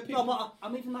don't get the people. No, but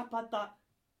I'm even that bad that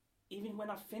even when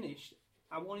I've finished,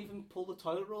 I won't even pull the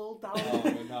toilet roll down. Oh,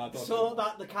 no, don't So do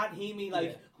that they can't hear me, like,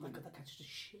 Yeah. oh my god, that guy's just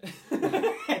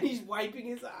shit. And he's wiping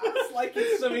his ass like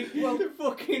it's something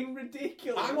fucking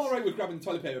ridiculous. I'm alright with grabbing the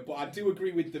toilet paper, but I do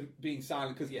agree with them being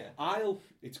silent because Yeah.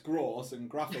 it's gross and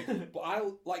graphic, but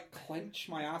I'll like clench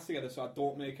my ass together so I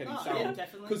don't make any Oh, sound. yeah,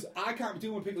 definitely. Because I can't be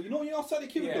doing with people, you're outside the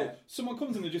cubicle, Yeah. someone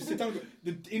comes and they just sit down,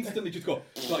 they instantly just go,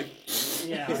 like,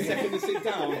 Yeah. the second they sit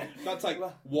down, that's like,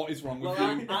 Well- what is wrong with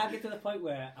Well, you? I get to the point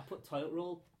where I put toilet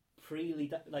roll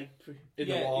In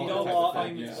yeah, the wall, you type know of what? thing,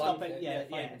 Fireman's yeah. Stop blanket. it, yeah, yeah.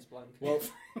 Fireman's blanket. Well,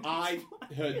 I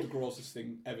heard the grossest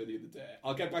thing ever the other day.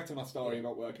 I'll get back to my story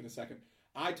about work in a second.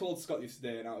 I told Scott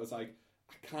yesterday, and I was like,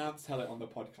 I can't tell it on the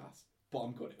podcast, but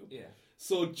I'm going to. Yeah.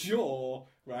 So Joe,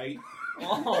 right?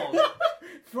 Oh,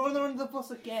 throwing her under the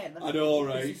bus again. I know, Is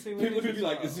right? he seeing People are what going it to be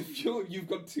is like, as as if you've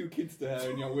got 2 kids to her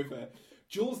and you're with her.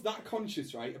 Joe's that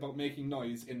conscious, right, about making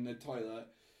noise in the toilet.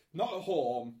 Not at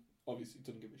home, obviously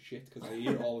doesn't give a shit because I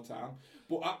hear it all the time.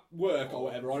 But at work or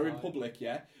whatever, or in Right. public,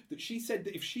 yeah, that she said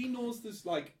that if she knows there's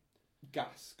like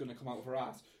gas going to come out of her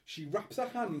ass, she wraps her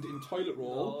hand in toilet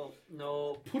roll,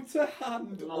 no. puts her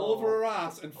hand No. over her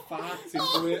ass and farts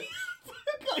into it.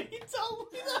 You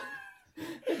told me that.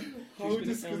 How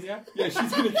She's gonna disgusting. kill Yeah,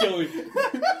 she's going to kill me.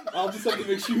 I'll just have to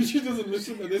make sure she doesn't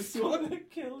listen to this you. one. Gonna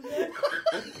kill you.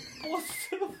 What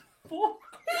the fuck?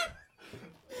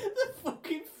 The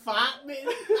fucking fat man.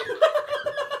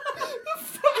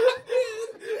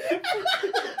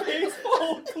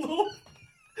 Baseball club.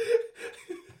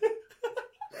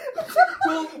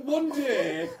 Well, one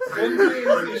day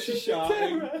is she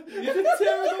shouting? Yeah,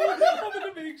 terrible. I'm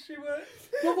gonna make sure.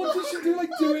 But what does she do? Like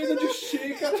do it and then just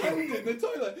shake her hand in the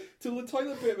toilet till the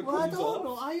toilet paper Well, I comes don't off?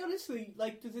 know. I honestly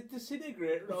like. Does it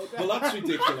disintegrate? Right? Well, that's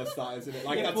ridiculous, that isn't it?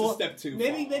 Like Yeah, that's a but step too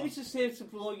Maybe far. it's just safe to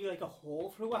blow you like a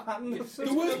hole through a hand. Or It's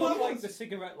something. worst gonna part look like was- the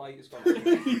cigarette light is gone.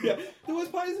 Yeah. The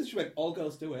worst part is that she went, all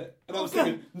girls do it. And I was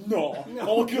thinking, no,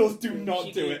 all girls do not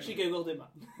she do go- it. She googled it, man.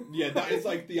 Yeah, that is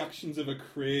like the actions of a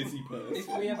crazy If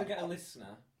person. we ever get a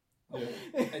listener Yeah.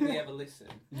 and they ever listen,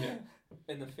 Yeah.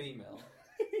 and the female,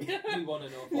 we want to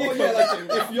know. Oh yeah,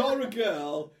 like if you're a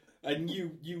girl and you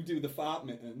do the fart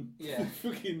mitten, Yeah.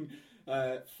 fucking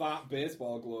fart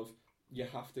baseball glove, you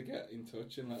have to get in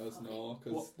touch and let us know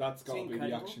because What? that's got to It's be the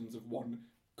incredible. actions of one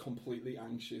completely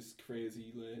anxious,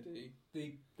 crazy lady.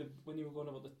 the when you were going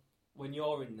about the when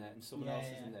you're in there and someone Yeah, else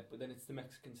is yeah. in there, but then it's the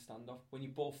Mexican standoff. When you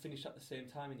both finish at the same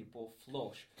time and you both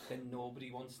flush, then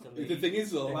nobody wants to leave. The thing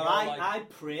is though, Then Well, you're like- I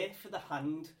pray for the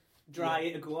hand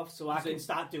dryer to go off so I can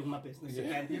start doing my business Yeah.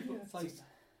 again. Yeah, but it's like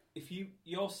if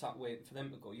you're sat waiting for them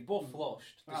to go, you're both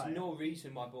flushed. There's Oh, yeah. no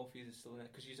reason why both of you are still in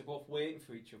it because you're both waiting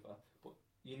for each other. But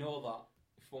you know that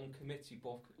if one commits, you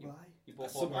both walk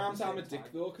sometimes around I'm a at the same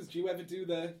dick time. though because do you ever do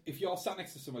if you're sat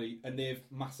next to somebody and they've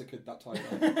massacred that toilet,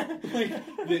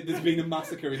 like there's been a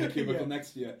massacre in the cubicle Yeah.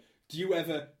 next to you, do you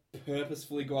ever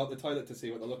purposefully go out the toilet to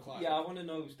see what they look like. Yeah, I want to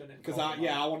know who's done it. Because I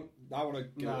want to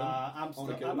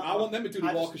get them. Nah, I want them to do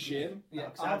the walk of shame. Yeah,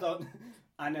 'cause I don't.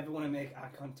 I never want to make eye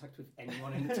contact with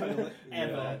anyone in the toilet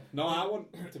ever. Yeah. No, I want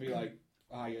to be like,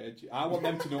 I heard you. I want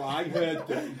them to know I heard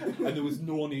them, and there was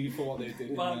no need for what they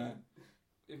did Well, in there.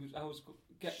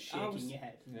 Shaking your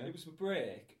head. Yeah. It was a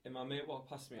break, and my mate walked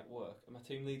past me at work, and my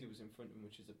team leader was in front of him,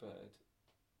 which is a bird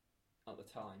at the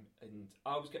time, and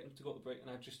I was getting to go to the break, and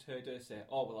I just heard her say,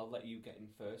 "Oh well, I'll let you get in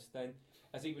first." Then,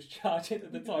 as he was charging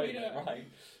at the toilet, Yeah. right?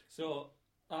 So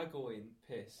I go in,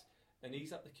 piss, and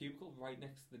he's at the cubicle right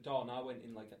next to the door, and I went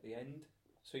in like at the end.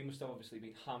 So he must have obviously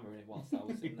been hammering it whilst I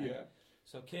was in there. Yeah.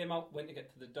 So I came out, went to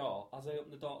get to the door. As I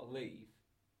opened the door to leave,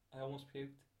 I almost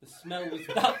puked. The smell was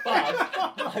that bad,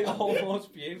 I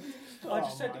almost puked. I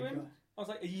just said to him, God. I was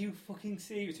like, "Are you fucking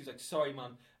serious?" He was like, "Sorry,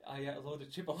 man, I ate a load of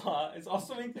chipolatas or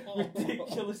something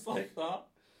ridiculous like that."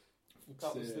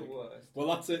 That was the worst. Well,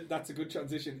 that's a good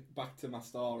transition back to my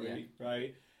story,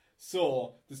 right?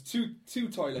 So there's two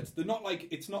toilets. They're not like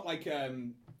it's not like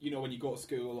you know when you go to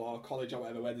school or college or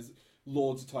whatever where there's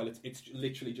loads of toilets. It's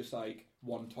literally just like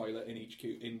one toilet in each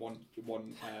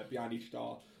one behind each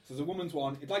door. So there's a woman's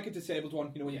one. It's like a disabled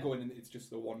one. You know when you go in and it's just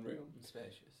the one room. And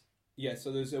spacious. Yeah,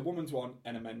 so there's a woman's one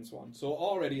and a men's one. So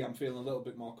already I'm feeling a little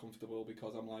bit more comfortable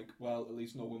because I'm like, well, at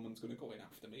least no woman's going to go in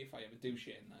after me if I ever do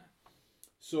shit in there.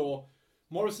 So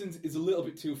Morrison's is a little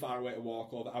bit too far away to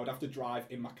walk over. I would have to drive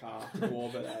in my car to go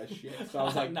over there. Shit. So I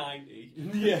was like, 90.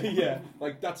 yeah,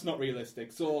 like that's not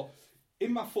realistic. So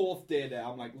in my 4th day there,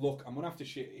 I'm like, look, I'm going to have to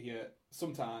shit here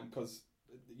sometime because,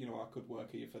 you know, I could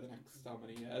work here for the next how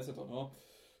many years, I don't know.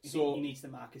 So he needs to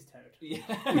mark his territory.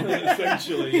 Yeah.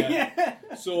 essentially, yeah.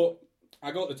 So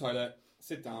I go to the toilet,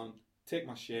 sit down, take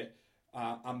my shit.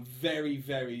 I'm very,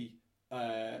 very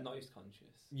Noise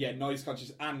conscious. yeah, noise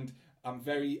conscious, and I'm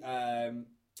very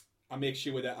I make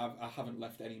sure that I haven't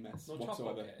left any mess No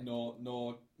whatsoever. chocolate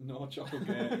No chocolate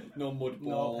cake, no mud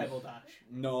No ball. pebble dash.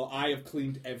 No, I have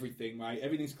cleaned everything, right?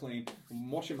 Everything's clean. I'm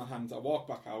washing my hands. I walk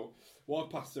back out, walk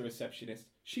past the receptionist.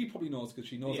 She probably knows because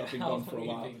she knows I've been gone for a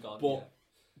while. But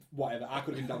whatever, I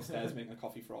could have been downstairs making a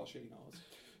coffee for all she knows.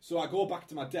 So I go back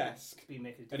to my desk, and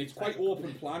it's quite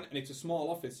open plan, and it's a small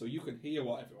office, so you can hear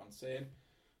what everyone's saying.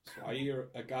 So I hear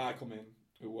a guy come in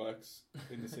who works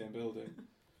in the same building,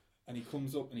 and he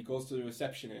comes up and he goes to the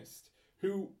receptionist,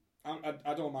 who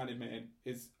I don't mind admitting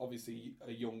is obviously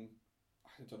a young,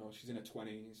 I don't know, she's in her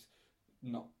 20s,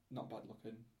 not bad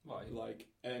looking, Right. like,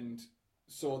 and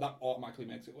so that automatically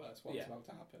makes it worse. What's about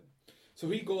to happen? So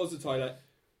he goes to the toilet,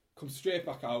 comes straight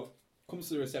back out, comes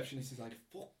to the receptionist, he's like,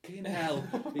 fucking hell.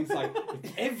 He's like,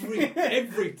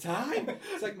 every time.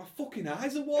 It's like, my fucking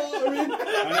eyes are watering. And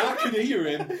I can hear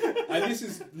him. And this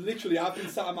is literally, I've been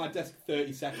sat at my desk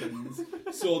 30 seconds.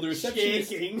 So the receptionist...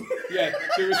 Shaking. Yeah,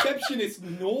 the receptionist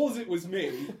knows it was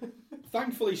me.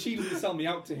 Thankfully, she doesn't sell me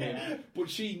out to him. But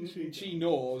she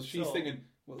knows. She's thinking,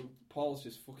 well, Paul's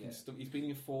just fucking stuck. He's been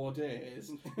here 4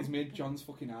 days. He's made John's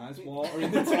fucking eyes water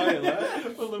in the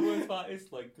toilet. Well, the worst part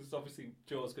is, like, because obviously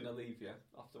Joe's going to leave you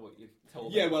after what you've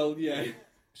told Yeah, him. well, yeah.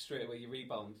 Straight away, you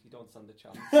rebound, you don't stand a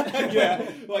chance. Yeah,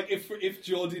 like if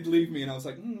Joe did leave me and I was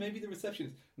like, maybe the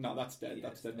receptionist. No, that's dead. Yeah,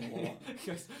 That's dead. No more.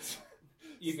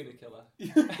 You're going to kill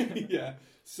her. Yeah.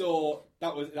 So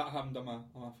that happened on my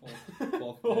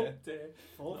fourth day.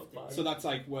 Fourth day. So that's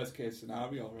like worst case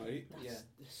scenario, right? Yeah.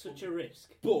 Such a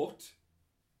risk. But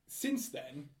since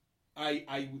then,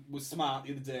 I was smart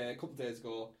the other day, a couple of days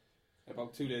ago,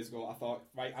 about 2 days ago. I thought,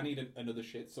 right, I need another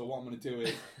shit. So what I'm going to do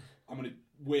is I'm going to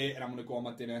wait and I'm going to go on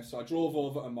my dinner. So I drove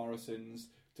over to Morrison's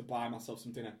to buy myself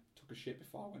some dinner. Took a shit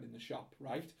before I went in the shop,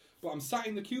 right? But I'm sat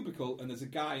in the cubicle and there's a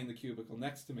guy in the cubicle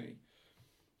next to me.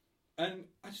 And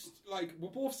I just, like, we're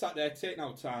both sat there taking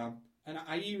our time, and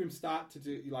I hear him start to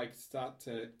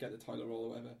get the toilet roll or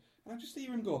whatever, and I just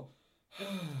hear him go,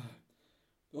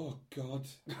 oh God.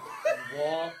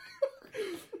 What?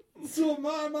 So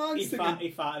my mind's He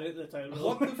thinking, farted at the toilet.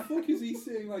 what the fuck is he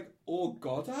saying, like, oh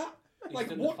God at? He's Like,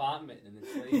 done what? the fart mitten in his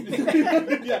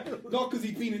sleeve. Yeah, not because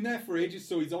he's been in there for ages,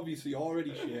 so he's obviously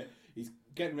already shit. He's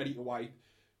getting ready to wipe.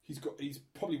 He's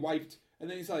probably wiped, and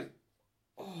then he's like,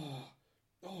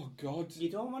 oh God. You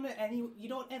don't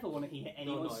ever want to hear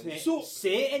anyone no.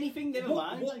 say anything. Never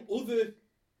mind.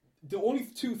 The only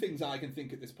two things I can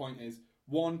think at this point is,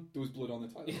 one, there was blood on the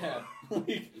toilet. Yeah.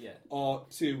 Yeah. Or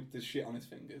two, there's shit on his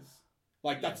fingers.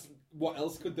 Like, that's, what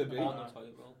else could there be? On the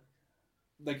toilet roll.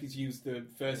 Like, he's used the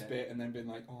first bit and then been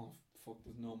like, oh, fuck,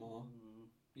 there's no more.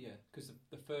 Yeah, because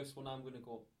the first one I'm going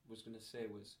to say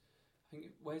was, I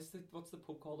think, what's the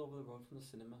pub called over the road from the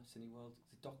cinema, Cineworld?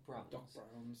 Is it Doc Brown's? Doc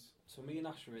Brown's. So me and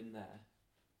Ash are in there,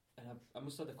 and I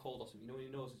must have the cold or something. You know, when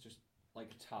your nose is just like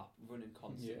a tap running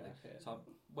constantly. Yeah. So I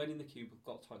went in the cubicle,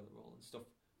 got toilet roll and stuff.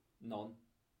 None.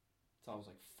 So I was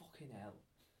like, fucking hell.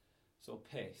 So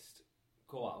pissed.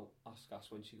 Go out,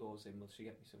 ask when she goes in, will she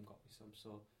get me some, got me some.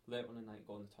 So later on the night,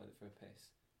 go in the toilet for a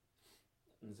piss.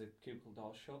 And there's a cubicle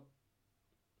door shut.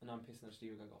 And I'm pissing next to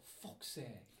you, and I go, fuck's sake.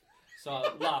 So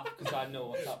I laugh because I know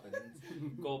what's happened.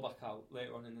 Go back out,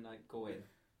 later on in the night, go in.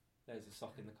 There's a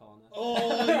sock in the corner.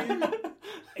 Oh,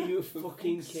 Are you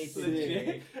fucking kidding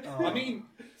me? Oh. I mean,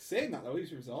 saying that though,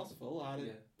 he's resourceful. I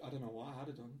don't know what I'd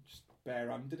have done. Just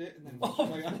bare-handed it and then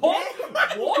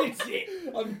What is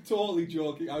it? I'm totally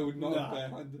joking. I would not have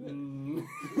bare-handed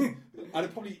it. I'd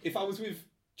have probably, if I was with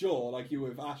Joe, like you were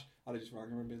with Ash, I'd have just rang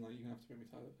her and been like, "You're gonna have to bring me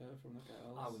toilet paper from the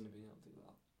girls." I wouldn't have been able to do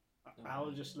that. No.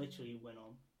 I just literally went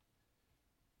on.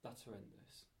 That's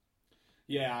horrendous.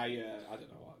 Yeah, I don't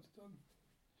know what I'd have done.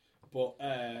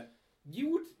 But you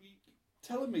would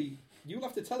telling me you'll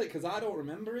have to tell it because I don't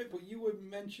remember it. But you were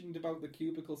mentioned about the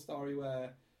cubicle story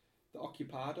where the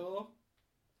occupado.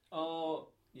 Oh,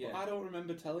 yeah. But I don't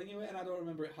remember telling you it, and I don't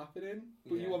remember it happening.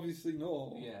 But Yeah. you obviously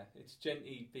know. Yeah, it's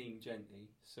Genty being Genty.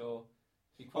 So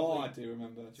you Oh, probably... I do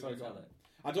remember. Do you Sorry, want to go tell on. it?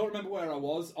 I don't remember where I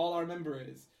was. All I remember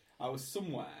is I was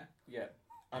somewhere, Yeah.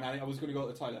 and I was going to go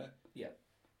to the toilet. Yeah.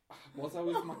 Was I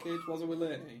with my kid? Was I with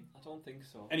Lenny? I don't think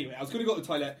so. Anyway, I was going to go to the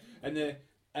toilet,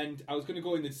 and I was going to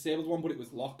go in the disabled one, but it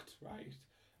was locked, right?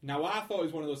 Now, I thought it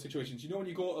was one of those situations. You know when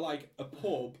you go to, like, a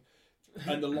pub,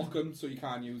 and they lock them so you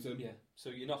can't use them? Yeah. So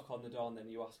you knock on the door and then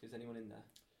you ask, is anyone in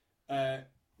there?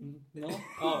 No.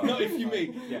 Oh, right. Not if you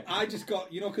mean. Yeah. I just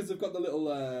got, you know, because they've got the little,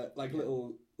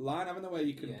 little line, haven't they, where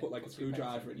you can Yeah, put, like, a put your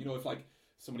screwdriver pencil. in. You know, if, like,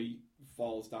 somebody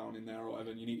falls down in there or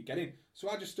whatever and you need to get in. So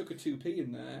I just stuck a 2p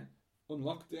in there,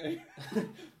 unlocked it,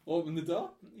 opened the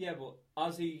door. Yeah, but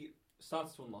as he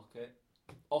starts to unlock it,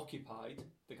 occupied,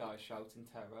 the guy shouts in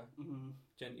terror. Mm-hmm.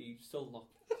 Genty still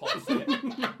locks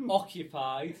it.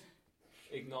 Occupied,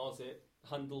 ignores it.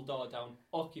 Handle door down,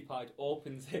 occupied,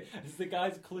 opens it as the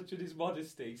guy's clutching his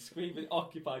modesty, screaming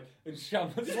occupied, and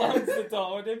slams the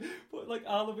door on him. But like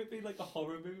all of it being like a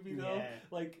horror movie though. Yeah.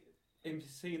 Like him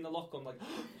seeing the lock on, like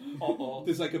oh.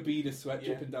 There's like a bead of sweat Yeah.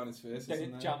 dripping down his face. Then isn't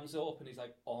it there? jams open, he's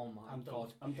like, oh my I'm done.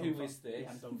 god, I'm done who for. is this? Yeah,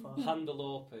 I'm done for. Handle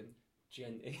open,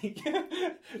 Genty.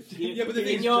 Yeah, but the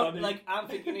thing in is, your, Johnny- like, I'm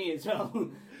thinking here as well.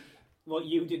 What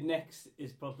you did next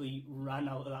is probably ran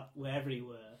out of that wherever you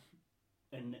were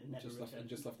and never returned.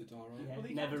 Just left the door on. Yeah, Well,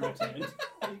 he never can't tell returned.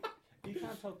 You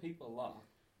can't tell people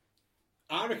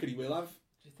that. I reckon he will have.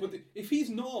 Do you But think? if he's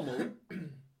normal,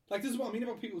 like this is what I mean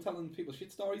about people telling people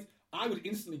shit stories. I would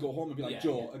instantly go home and be like, Yeah,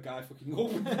 Joe, yeah. a guy fucking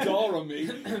opened the door on me,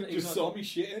 Even just though- saw me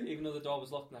shitting. Even though the door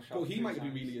was locked and I shouted But he 3 might be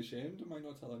times. really ashamed and might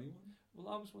not tell anyone.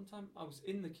 Well, I was one time, I was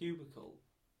in the cubicle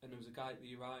and there was a guy at the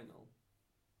urinal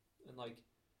and like,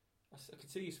 I could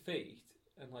see his feet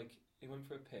and like, he went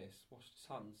for a piss, washed his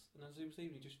hands, and as he was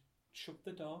leaving, he just shoved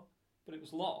the door, but it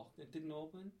was locked, it didn't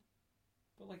open.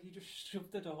 But like, he just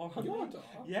shoved the door on Your me. door?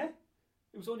 Yeah.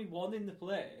 There was only one in the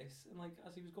place, and like,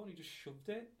 as he was going, he just shoved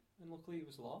it, and luckily it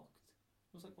was locked.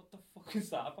 I was like, what the fuck is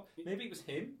that about? Maybe it was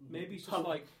him, maybe he's just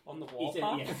like, on the He's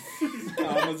warpath. yeah.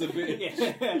 Karma's a bitch.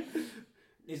 Yeah.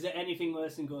 Is there anything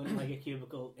worse than going to like a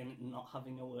cubicle and not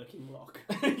having a working lock?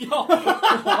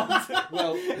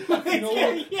 Well, you know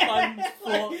what? Hands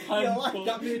full, You're hands like- full.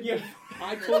 That made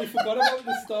I totally forgot about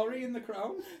the story in The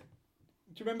Crown. Do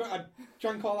you remember I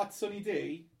drank all that Sunny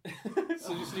D?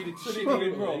 So just needed to Sunny shit D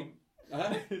in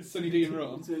immediately. Sunny D in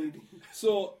rum.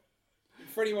 So,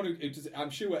 for anyone who, I'm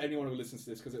sure anyone who listens to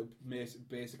this, because it'll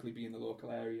basically be in the local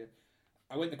area,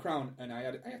 I went to the Crown and I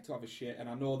had to have a shit, and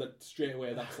I know that straight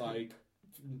away that's like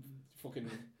fucking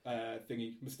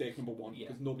thingy, mistake number one, Yeah.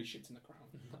 because nobody shits in the Crown.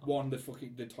 No. One,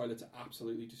 the toilets are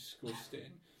absolutely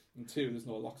disgusting, and two, there's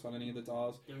no locks on any of the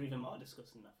doors. They're even more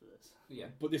disgusting after this. Yeah.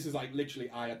 But this is like literally,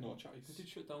 I had no choice. It did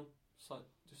shut down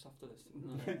just after this.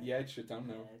 didn't it? Yeah, it's shut down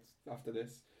now Yeah, it's after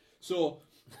this. So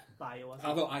bio. I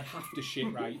thought I have to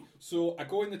shit, right? So I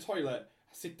go in the toilet,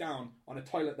 I sit down on a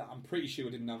toilet that I'm pretty sure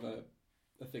didn't have a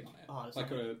thing on it, Oh, it's like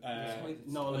not-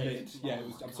 no a lid. lid. Yeah, it Oh,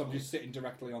 was. God. So I'm just sitting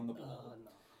directly on the Oh ball.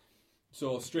 no.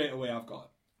 So straight away I've got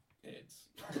AIDS.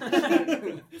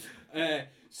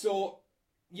 So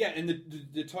yeah, and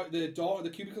the door of the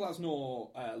cubicle has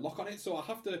no lock on it, so I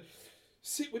have to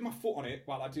sit with my foot on it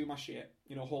while I do my shit,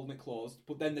 you know, holding it closed.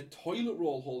 But then the toilet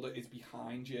roll holder is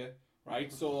behind you,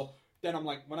 right? So then I'm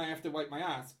like, when I have to wipe my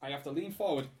ass, I have to lean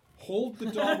forward, hold the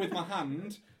door with my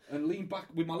hand, and lean back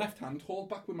with my left hand, hold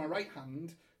back with my right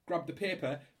hand, grab the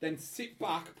paper, then sit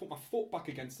back, put my foot back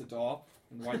against the door,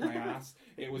 and wipe my ass.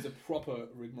 It was a proper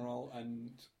rigmarole,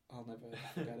 and I'll never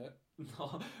forget it.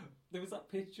 No, there was that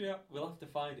picture. We'll have to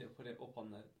find it and put it up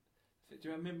on the. Do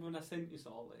you remember when I sent you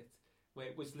all it? Where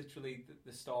it was literally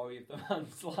the story of the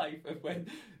man's life of when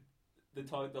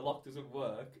the lock doesn't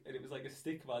work, and it was like a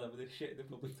stick man having a shit in the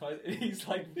public toilet, and he's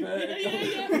like vertical.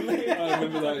 I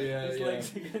remember that. Yeah, his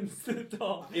legs against the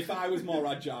door. If I was more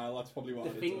agile, that's probably what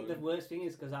I'd do. The worst thing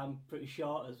is because I'm pretty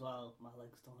short as well. My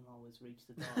legs don't always reach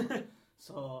the door,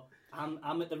 so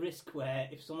I'm at the risk where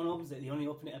if someone opens it, they only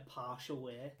open it a partial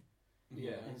way.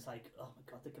 Yeah, and it's like, oh my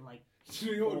god, they can like.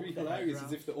 You know what would be poke their head hilarious is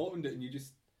around. if they opened it and you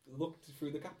just looked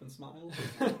through the gap and smiled.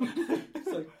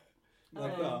 It's like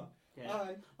that. Yeah.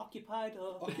 Hi,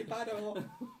 Occupido. Occupado.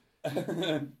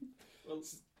 Well,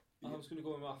 I was going to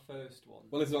go with my first one.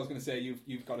 Well, this is what I was going to say.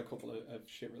 You've got a couple of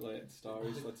shit related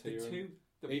stories. Let's the hear 'em. two.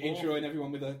 The Are you introing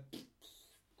everyone with a?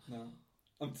 No,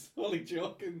 I'm totally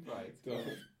joking. Right. Don't.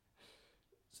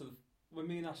 So when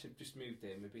me and Ash have just moved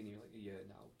in, we've been here like a year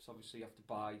now. So obviously you have to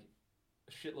buy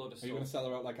a shitload of Are you going to stuff. sell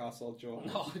her out like Arsehole Joe?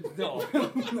 No.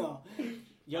 No,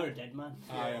 you're a dead man.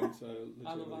 I am so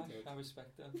I love legitimately Ash. good. I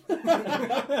respect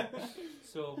her.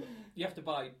 So you have to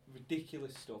buy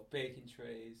ridiculous stuff: baking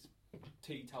trays,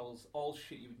 tea towels, all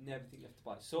shit you would never think you have to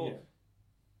buy. So Yeah.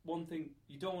 one thing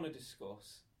you don't want to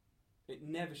discuss, it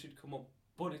never should come up,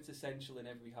 but it's essential in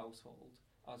every household,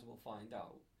 as we'll find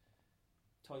out.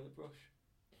 Toilet brush.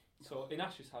 So in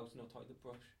Ash's house, no toilet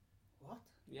brush. What?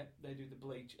 Yep, they do the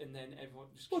bleach, and then everyone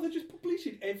just. Well, they just put bleach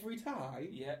in every time.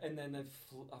 Yeah, and then they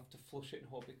have to flush it and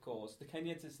hope it goes. The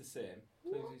Kenyans is the same.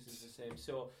 Cleveland's is the same.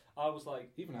 So I was like,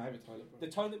 Even I have a toilet brush. the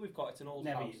toilet we've got, it's an old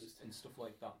Never house used. and stuff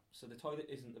like that. So the toilet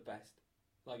isn't the best.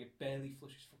 Like it barely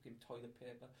flushes fucking toilet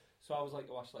paper. So I was like,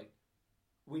 oh, Ash, like,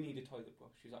 we need a toilet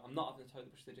brush. She's like, I'm not having a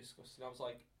toilet brush. They're disgusting. I was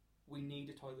like, we need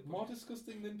a toilet brush. More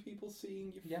disgusting than people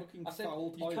seeing your Yeah, fucking I said,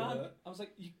 foul you toilet. can't. I was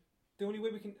like, the only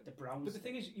way we can. The brown. But the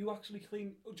thing is, you actually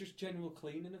clean, just general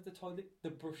cleaning of the toilet.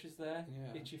 The brush is there.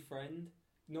 Yeah. It's your friend.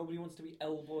 Nobody wants to be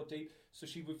elbow deep. So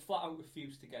she would flat out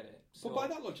refuse to get it. So But by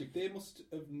that logic, they must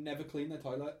have never cleaned their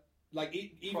toilet. Like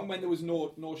even Properly. when there was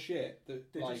no shit,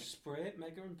 that they like just spray it,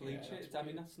 mega, and bleach Yeah, it. that's I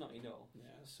mean, that's not enough. yeah.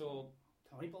 So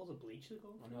How many balls of bleach they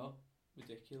go? I know,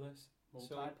 ridiculous.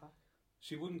 Multi-pack.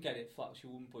 She wouldn't get it flat. She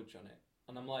wouldn't budge on it.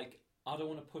 And I'm like, I don't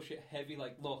want to push it heavy.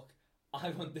 Like, look, I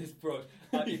want this brush.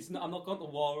 It's not, I'm not going to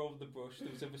war over the brush. There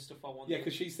was other stuff I wanted. Yeah,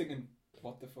 because she's thinking,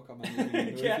 what the fuck am I moving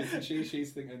into? Yeah. Isn't she?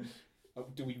 She's thinking, oh,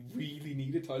 do we really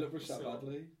need a toilet brush that So-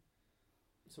 badly?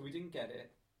 So we didn't get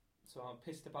it. So I'm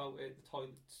pissed about it. The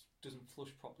toilet doesn't flush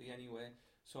properly anyway.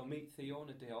 So I meet Theo on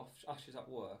a day off. Ash is at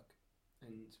work,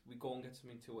 and we go and get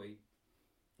something to eat.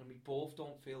 And we both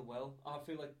don't feel well. I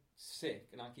feel like sick,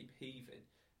 and I keep heaving,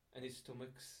 and his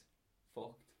stomach's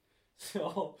fucked.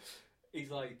 So he's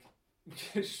like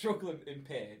struggling in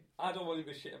pain. I don't want him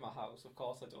to shit in my house, of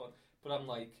course I don't. But I'm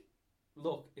like,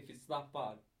 look, if it's that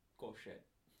bad, go shit.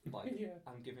 Like, Yeah.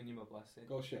 I'm giving you my blessing.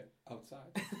 Go shit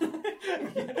outside.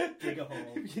 Dig a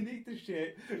hole. If you need the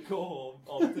shit, go home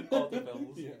or the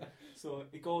bills. Yeah. So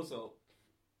it goes up.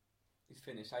 He's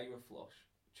finished. I hear a flush.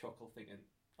 Chuckle thinking,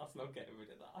 that's not getting rid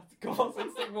of that. Goes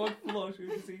and stick one flush. Who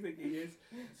does he think he is?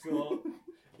 So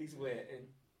he's waiting.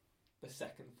 The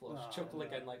second flush. Oh, Chuckle no.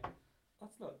 again like,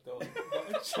 that's not done. Not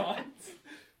a chance.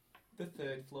 The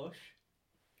third flush.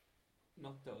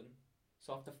 Not done.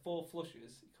 So after 4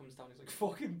 flushes, he comes down. He's like,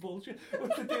 "Fucking bullshit!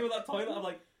 What's to do with that toilet?" I'm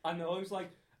like, "I know." He was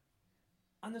like,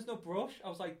 "And there's no brush." I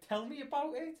was like, "Tell me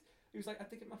about it." He was like, "I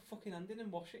had to get my fucking hand in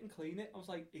and wash it and clean it." I was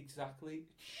like, "Exactly."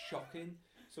 It's shocking.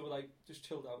 So we're like, just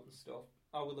chilled out and stuff.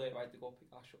 Hour later, I had to go pick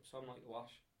Ash up. So I'm like,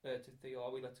 to Theo,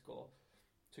 "Are we let's go?"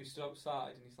 So he stood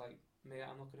outside and he's like, "Mate,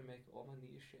 I'm not going to make it home. I need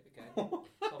your shit again."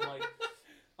 So I'm like,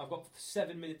 I've got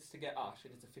 7 minutes to get Ash,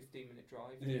 and it's a 15-minute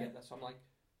drive to Yeah. get there. So I'm like,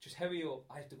 just hurry up,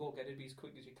 I have to go get it, be as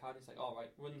quick as you can. He's like,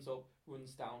 alright, runs up,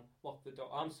 runs down, lock the door.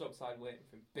 I'm still outside waiting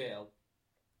for him, bail,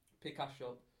 pick Ash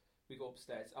up, we go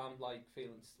upstairs. I'm like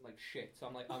feeling like shit, so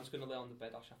I'm like, I'm just going to lay on the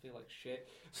bed, Ash, I feel like shit.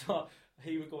 So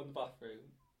he would go in the bathroom,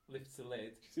 lifts the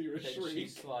lid, So you're a then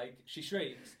shriek. she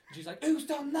shrieks, and she's like, "Who's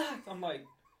done that?" I'm like,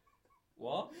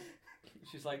 "What?"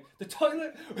 She's like, "The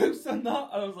toilet, who's done that?"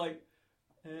 And I was like,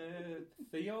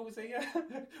 Theo was here.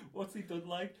 What's he done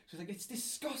like? She's like, "It's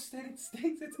disgusting, it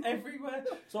stinks, it's everywhere."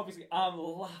 So obviously I'm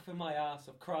laughing my ass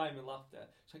off, crying with laughter.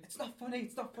 She's like, it's not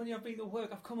funny, I've been to work,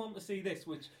 I've come home to see this,"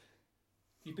 which,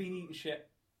 you've been eating shit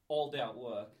all day at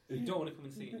work, you don't want to come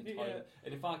and see it in the toilet.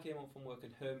 And if I came home from work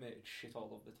and her mate had shit all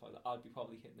over the toilet, I'd be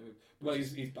probably hitting the roof. But Well,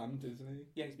 she's- he's banned, isn't he?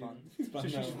 yeah, he's banned. He's So banned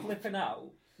she's now. flipping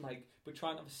out, like, but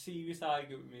trying to have a serious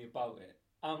argument with me about it.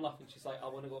 I'm laughing. She's like, I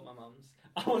want to go to my mum's.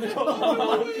 I want to go to my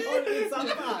mum's. It's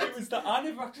that bad? It was that. I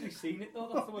never actually seen it though.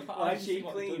 That's the worst part. Why I didn't she see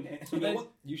what clean they'd done. it? So You know then,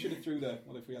 what? You should have threw the.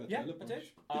 What if we had a yeah, toilet I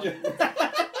brush? did.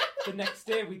 Yeah. The next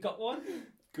day we got one.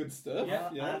 Good stuff. Yeah,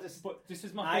 Yeah. I just, But this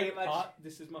is I my favourite imagine- part.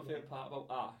 This is my favourite part about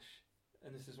Ash,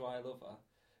 and this is why I love her.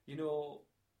 You know,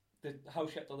 how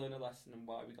she had to learn a lesson and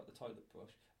why we got the toilet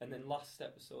brush. And then last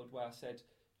episode where I said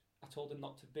I told her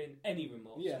not to bin any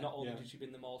remotes. Yeah, Not only yeah. did she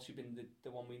bin them all, she binned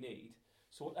the one we need.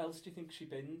 So what else do you think she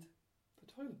binned?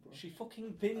 The toilet brush. She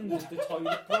fucking binned the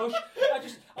toilet brush.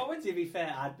 I went to be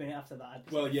fair, I'd been after that.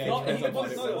 I'd Well, yeah, Not, it depends it on what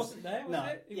wasn't, it no, it was. wasn't there, was No,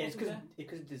 it? yeah, it's wasn't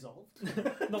because it dissolved.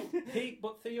 there. No,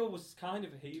 but Theo was kind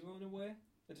of a hero in a way,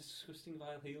 a disgusting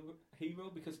vile hero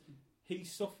because he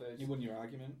suffered. You won your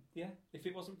argument. Yeah, if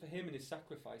it wasn't for him and his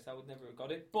sacrifice, I would never have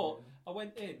got it. But I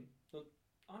went in, look,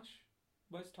 Ash,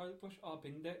 where's the toilet brush? Oh, I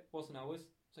binned it. Wasn't ours.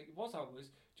 It's like, it was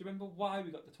ours. Do you remember why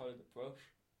we got the toilet brush?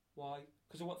 Why?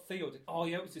 Because of what Theo did. Oh,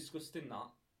 yeah, it was disgusting,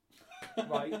 that.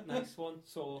 Right, nice one.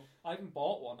 So I even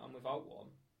bought one. I'm without one.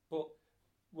 But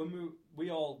when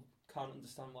we all can't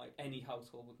understand why any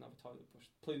household wouldn't have a toilet brush.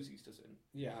 Plusey's doesn't.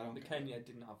 Yeah, I don't. The Kenya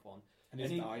didn't have one. And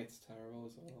his and he- diet's terrible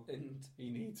as well. And He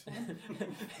needs one.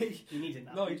 You need it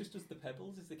now. no, he just does the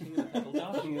pebbles. He's the king of the pebble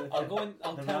dash. King of the I'll go and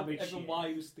I'll the tell rabbit everyone shit. why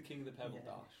he was the king of the pebble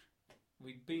Yeah. dash.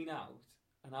 We'd been out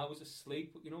and I was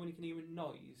asleep. But you know when you can hear a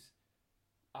noise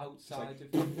outside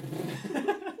It's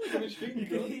of you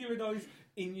can hear a noise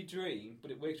in your dream,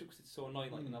 but it wakes you up because it's so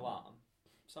annoying, like an alarm.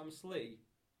 So I'm asleep.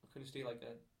 I can just hear like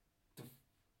a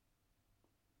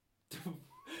doof,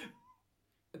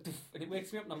 doof, and it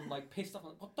wakes me up and I'm like pissed off. I'm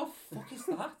like, what the fuck is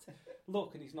that?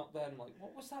 Look, and he's not there. And I'm like,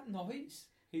 what was that noise?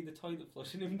 He the toilet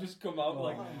flush and him just come out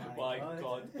like, my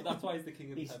god. But that's why he's the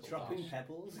king of the He's pebble dropping dash.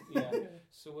 pebbles. Yeah.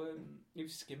 So he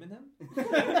was skimming them.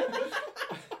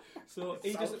 So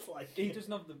he Sounds doesn't. like He it.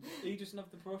 doesn't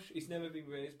have the brush. He's never been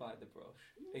raised by the brush.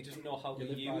 He doesn't know how You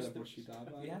to live by use the the brush, you die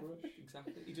by yeah, the brush.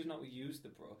 exactly. He doesn't know how to use the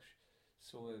brush.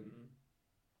 So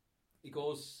he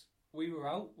goes. We were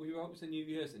out. It was the New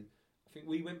Year's, and I think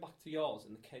we went back to yours,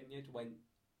 and the Kenyan went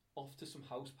off to some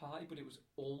house party, but it was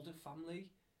older family.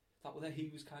 That was there. He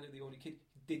was kind of the only kid.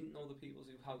 He didn't know the people's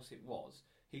whose house it was.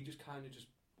 He just kind of just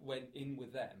went in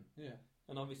with them. Yeah.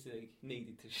 And obviously he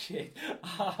needed to shit at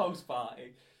our house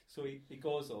party. So he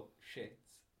goes up,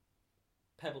 shits,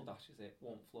 pebble dashes it,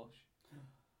 won't flush.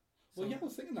 Well, So- yeah, I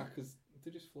was thinking that because they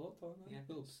just float, don't they? Yeah.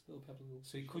 Little pebbles.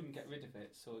 So he couldn't get rid of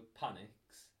it, so he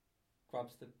panics,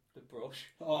 grabs the brush.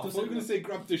 Oh, I Does thought you it- were going to say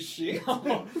grab the shit.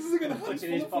 No. This is going to Put have it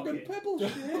in his full of fucking pocket. pebble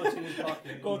shit. Put it in his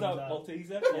pocket. Go down, and,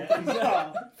 Malteser.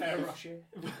 yeah. Fair Russia.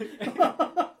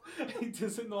 He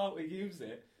doesn't know how to use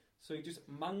it, so he just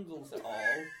mangles it all.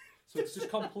 So it's just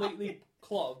completely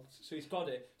clogged. So he's got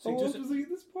it. So How he old doesn't. was he at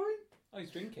this point? Oh,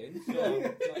 he's drinking. So Yeah,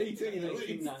 like, 18 at 18,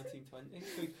 least. 19, 20.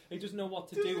 So he doesn't know what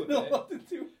to do with Know it. what to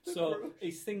do with the So brush.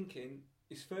 he's thinking,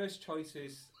 his first choice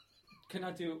is, can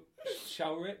I do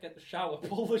shower it, get the shower,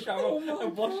 pull the shower Oh up my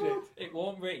and wash God. it? It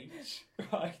won't reach,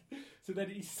 right? So then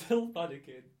he's still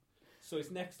panicking. So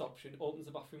his next option opens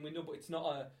the bathroom window, but it's not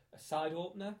a side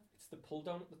opener, it's the pull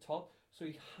down at the top. So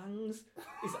he hangs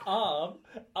his arm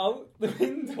out the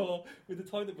window with the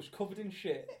toilet brush covered in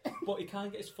shit, but he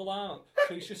can't get his full arm out.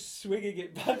 So he's just swinging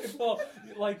it back and forth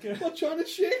like a, What, trying to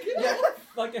shake it off?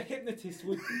 like a hypnotist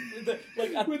would, with the,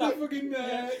 like at With that, the fucking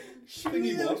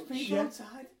thingy Those watch. people Yeah.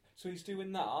 outside. So he's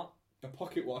doing that, A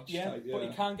pocket watch yeah, type, yeah. but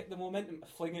he can't get the momentum to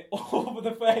fling it over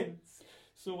the fence.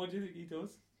 So what do you think he does?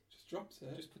 Just drops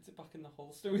it. Just puts it back in the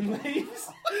holster and leaves.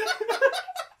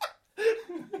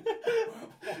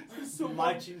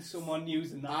 Imagine someone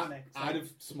using that next I'd have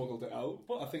smuggled it out.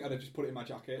 But- I think I'd have just put it in my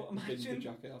jacket. But Binned the imagine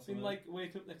jacket or being something. like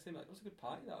waking up next day, like, it was a good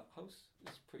party. That house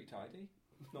is pretty tidy.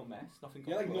 No mess, nothing.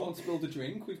 Yeah, got like no wrong. one spilled a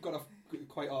drink. We've got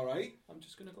quite all right. I'm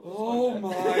just gonna go. Oh to the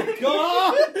my toilet.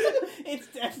 god! It's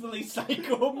definitely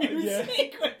psycho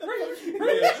music. But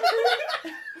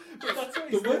that's what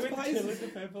The he's worst doing, part is- killing the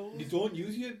pebbles. You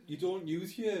don't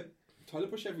use your toilet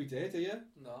brush every day, do you?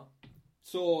 No.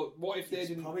 So what if they It's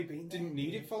didn't probably been there.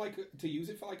 need it for to use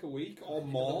it for a week or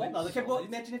more? No, they kept going.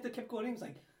 Imagine if they kept going. He was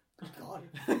like, "Good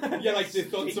God!" Yeah, like they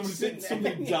thought It's something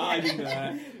sitting died in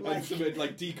there Like- and something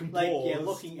like decomposed. Like, yeah,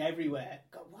 looking everywhere.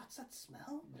 God, what's that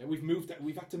smell? Yeah,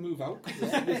 we've had to move out because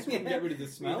this couldn't get rid of the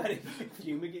smell. We had it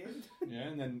fumigated. Yeah,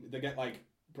 and then they get like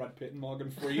Brad Pitt and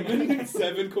Morgan Freeman,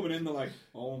 Seven coming in. They're like,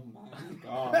 "Oh my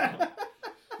god,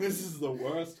 this is the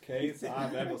worst case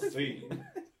I've ever seen."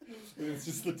 And it's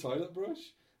just the toilet brush.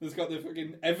 It's got the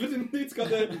fucking evidence. It's got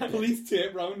the police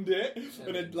tape round it,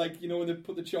 and it when they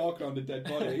put the chalk around the dead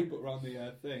body, but around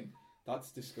the thing.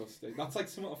 That's disgusting. That's like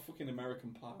some sort of fucking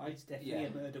American Pie. It's definitely Yeah.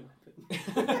 a murder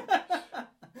weapon.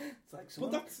 It's like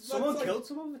someone, that's someone like- killed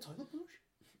someone with a toilet brush.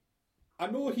 I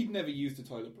know he'd never used a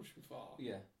toilet brush before,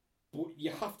 Yeah. but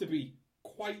you have to be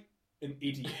quite an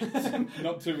idiot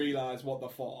not to realise what they're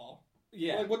for.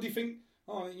 Yeah. Like, what do you think?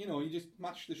 Oh, you just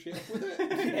mash the shit up with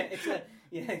it.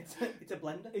 It's a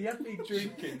blender. He had been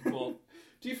drinking, but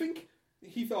Do you think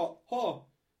he thought, oh,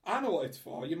 I know what it's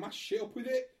for. You mash shit up with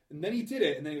it, and then he did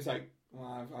it, and then he was like,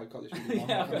 well, I've got this really wrong.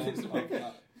 Yeah, I've got this wrong.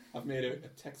 I've made a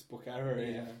textbook error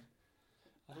here.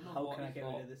 I don't know How what can I he get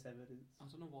thought. rid of this evidence? I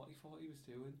don't know what he thought he was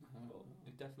doing, but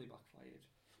it definitely backfired.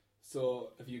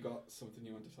 So, have you got something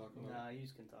you want to talk about? Nah, you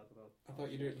can talk about. I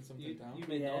thought you'd written something down. You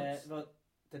made Yeah, notes. but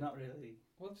they're not really.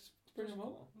 Well, just bring them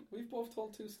up. We've both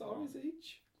told 2 stories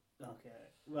each. Okay.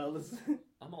 Well,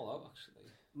 I'm all out actually.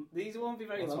 these won't be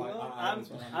very That's long. fine. Though. That's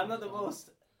fine. I'm not the most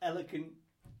elegant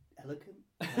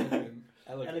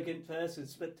person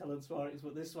split telling stories,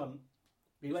 but this one,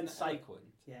 we went Isn't it cycle.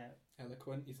 eloquent? Yeah.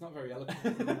 Eloquent. He's not very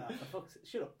eloquent. Nah,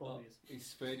 shut up, Oh, boys. he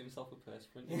sprayed himself with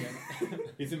perspirant again.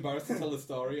 He's embarrassed to tell the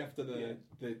story after Yeah.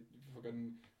 the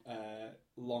fucking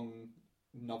long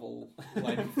novel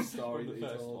length story From that the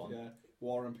he first told. one. Yeah,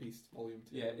 War and Peace Volume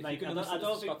 2. Yeah, if Like, you're going I to don't- listen I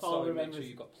don't to think Scott's Paul story, make remembers- sure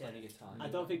you've got plenty of time. I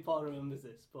don't think Paul remembers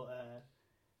this, but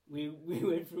we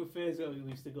went through a phase where we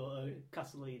used to go to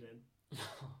Castle Eden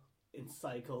and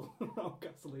cycle around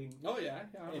Castle Eden. Oh yeah,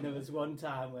 yeah. I And there remember. was one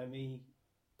time where me,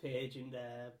 Paige, and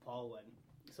Paul went.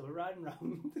 So we're riding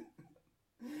round,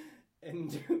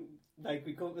 and like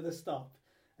we come to the stop,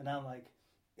 and I'm like,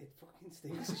 it fucking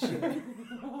stinks of shit.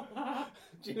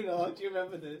 Do you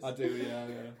remember this? I do. Yeah,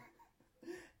 yeah.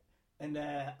 And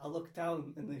I looked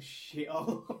down, and there's shit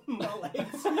all over my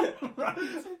legs. Right?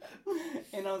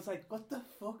 And I was like, what the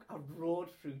fuck? I rode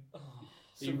through.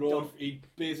 He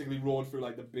basically rode through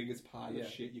like the biggest pile Yeah.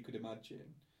 of shit you could imagine.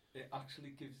 It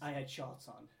actually gives. I had shorts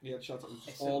on. He had shots. It was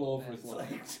It's all a over his It's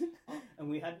legs. like, and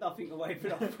we had nothing to wipe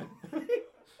it off.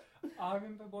 I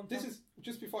remember one time. This is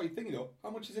just before you think though.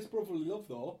 How much is this brotherly love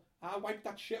though? I wiped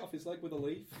that shit off his leg with a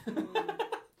leaf.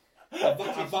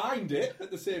 I vined it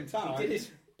at the same time. He did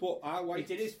his, But I he wiped.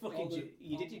 did his all fucking. the-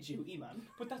 You did your duty, man.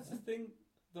 But that's the thing,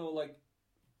 though. Like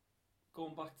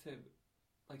going back to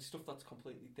like stuff that's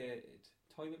completely dated.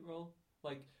 Toilet roll.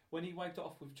 Like when he wiped it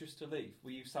off with just a leaf,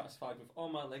 were you satisfied with? Oh,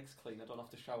 my leg's clean. I don't have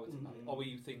to shower tonight. Or were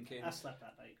you thinking I slept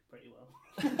that night pretty well.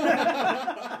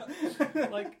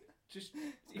 like just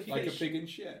if you like a get pig in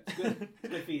shit.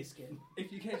 Good for your skin.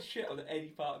 if you get shit on any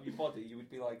part of your body, you would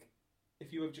be like,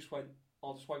 if you have just went,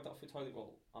 I'll just wipe that off with toilet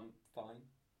roll. I'm fine.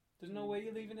 There's no way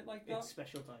you're leaving it like that. It's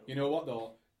special time. You know what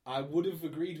though? I would have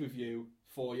agreed with you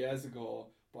 4 years ago,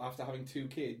 but after having 2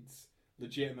 kids,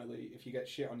 legitimately, if you get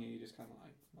shit on you, you just kind of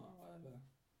like, oh, whatever.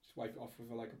 Just wipe it off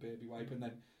with like a baby wipe, and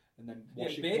then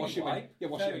wash it. baby Wash it wipe. when,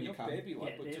 wash Fair it when you enough, can. baby wipe,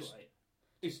 Yeah, but day just white.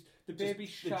 if the Just baby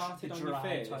the sharted on your dry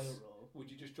face, toilet roll.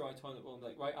 would you just dry toilet roll and be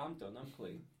like, right, I'm done, I'm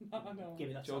clean? No. Give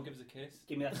me that. Joe Sandwich. gives a kiss.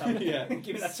 Give me that sandwich. Yeah.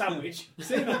 Give me that sandwich.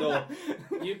 Same though.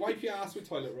 You wipe your ass with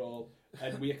toilet roll,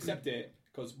 and we accept it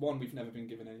because one, we've never been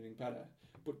given anything better.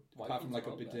 But Wipe apart from ones like a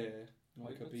are out bidet,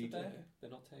 like a Wipe ones are there. bidet. They're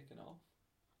not taken off.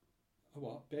 A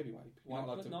what? Baby wipe? You're not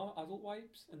allowed Wipe, to. no, adult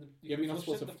wipes. And Yeah, but you're not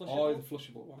supposed to. the Oh, the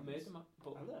flushable I ones. made them, but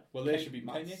Are there? Well, they Ken- should be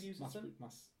Kenya mass. uses Mass. them.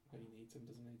 Mass. Well, he needs them,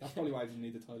 doesn't he? That's probably why he doesn't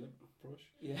need the toilet brush.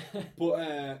 yeah.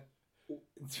 But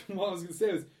what I was going to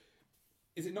say was,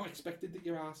 is it not expected that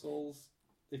your assholes?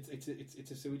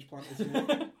 It's a sewage plant, isn't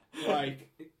it? Like,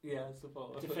 yeah, I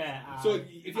suppose. To be fair, so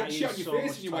if you I had shit use on your so face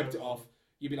much and you wiped it toilet roll. off,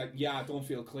 you'd be like, yeah, I don't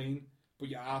feel clean. But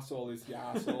your asshole is your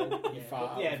asshole. You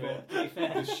fart out yeah, of it. but to be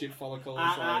fair, The shit follicles.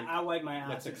 I wipe my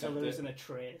let's ass until accept there it. isn't a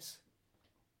trace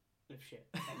of shit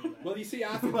anywhere. Well, you see,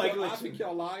 I think, Like, I literally. think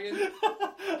you're lying.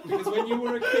 Because when you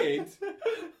were a kid,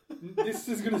 this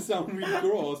is going to sound really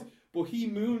gross, but he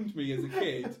mooned me as a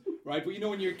kid, right? But you know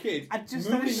when you're a kid, I just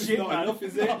mooning had a is shit, not man. enough,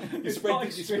 is it? You it's spread, not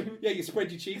you spread, extreme. yeah, you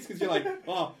spread your cheeks because you're like,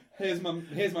 oh, here's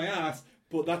my ass,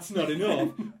 but that's not enough.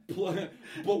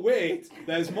 But wait,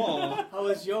 there's more. I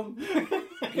was young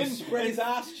He spread his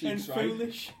ass and cheeks, right?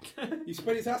 foolish. He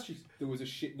spread his ass cheeks. There was a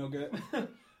shit nugget.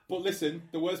 But listen,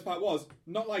 the worst part was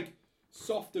not like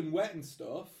soft and wet and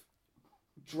stuff,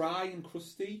 dry and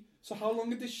crusty. So how long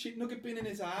had this shit nugget been in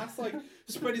his ass? Like,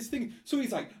 spread his thing. So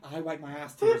he's like, I wipe my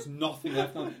ass till there's nothing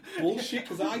left on. Bullshit,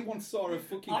 because I once saw a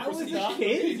fucking I was crusty a shit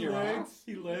kid, nugget in your learned. ass.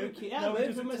 He learned. Yeah, Now I he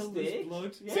learned from doesn't tell mistakes. his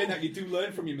blood. Yeah. Saying that, you do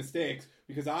learn from your mistakes,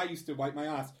 because I used to wipe my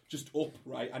ass just up,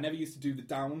 right? I never used to do the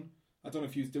down. I don't know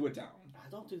if you do a down. I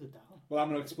don't do the down. Well, I'm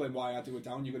going to explain why I do it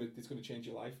down. It's going to change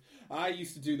your life. I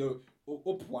used to do the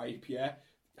up wipe, yeah.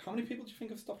 how many people do you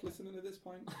think have stopped listening at this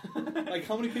point? Like,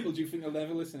 how many people do you think are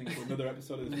never listening to another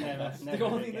episode of this podcast? Never The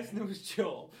only again. listener was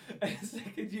Joe. And the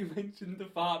second you mentioned the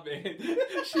fart mate,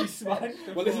 she smashed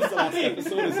the Well, this is the last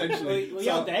episode, essentially. Well,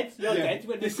 So, you're dead. You're yeah, dead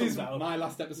when this is comes out. my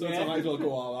last episode, so Yeah. I might as well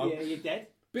go all out. Yeah, you're dead.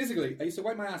 Basically, I used to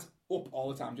wipe my ass up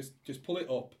all the time. Just pull it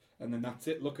up, and then that's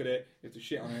it. Look at it. If there's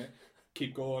shit on it,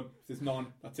 keep going. If there's none,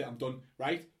 that's it. I'm done.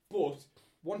 Right? But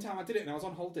one time I did it, and I was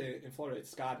on holiday in Florida. It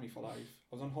scarred me for life.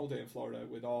 I was on holiday in Florida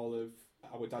with all of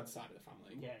our dad's side of the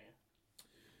family. Yeah,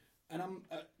 And I'm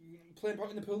playing about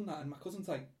in the pool and that, and my cousin's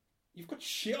like, "You've got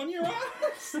shit on your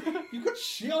ass! You've got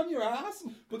shit on your ass!"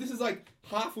 But this is like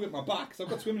halfway up my back, so I've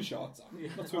got swimming shorts on.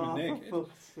 I'm not swimming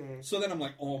naked. So then I'm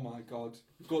like, "Oh my god!"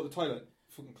 Go to the toilet,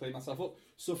 fucking clean myself up.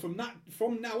 So from now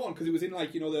on, because it was in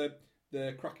like, you know,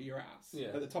 the crack of your ass, Yeah.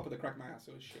 at the top of the crack of my ass,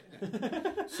 there was shit in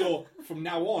it. So from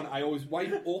now on, I always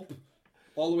wipe up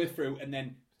all the way through, and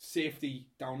then safety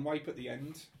down wipe at the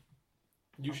end.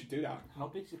 You should do that. How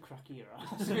big's the crack of your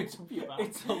ass? It's up your back.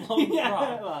 It's a long yeah,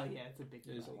 crack. well, yeah, it's a big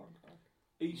It is a crack. long crack.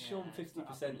 He's Yeah, shown it's not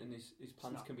 50% and his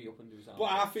pants not- can be up under his arm. But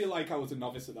I feel like I was a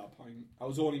novice at that point. I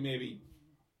was only maybe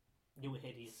You were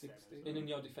hideous. 60. Then, And in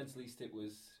your defence, at least it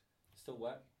was still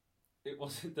wet. It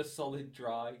wasn't the solid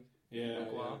dry. yeah.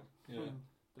 Wow. Yeah.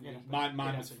 The Yeah. meat.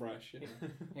 Mine It was happened. fresh. Yeah.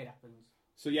 It happens.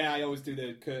 So yeah, I always do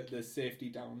the safety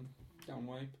down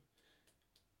wipe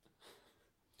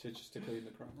to clean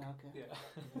the crack. Okay.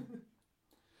 Yeah.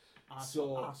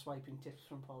 So- Arse wiping tips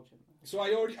from Paul Jim. So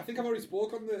I think I've already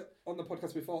spoke on the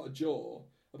podcast before to Joe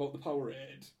about the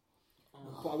Powerade,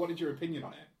 but I wanted your opinion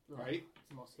on it, right? It's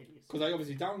the most hideous. Because I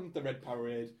obviously downed the red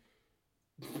Powerade,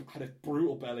 had a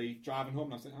brutal belly driving home,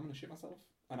 and I was like, I'm gonna shit myself,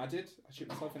 and I did. I shit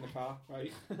myself in the car,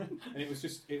 right? And it was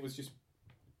just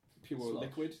pure Slush.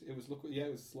 liquid. It was liquid. Yeah,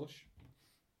 it was slush.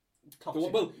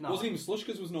 Toxic. Well, no, it wasn't even slush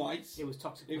because there was no ice. It was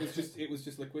toxic. It was waste.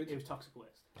 just liquid. It was toxic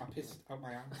waste. I pissed out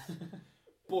my ass.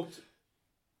 But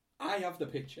I have the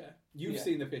picture. You've Yeah.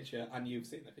 seen the picture, and you've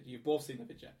seen the picture. You've both seen the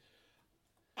picture.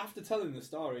 After telling the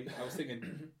story, I was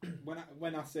thinking, when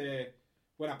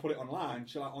I put it online,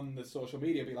 shall I on the social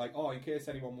media be like, oh, in case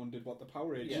anyone wondered what the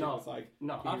Powerade Yeah. shit No. was like?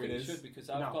 No, Here I it think is. it should, because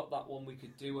I've No. got that one we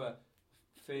could do a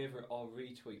favourite or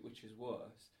retweet, which is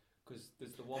worse. Because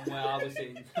there's the one where I was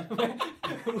in.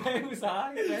 where was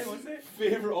I? Where was it?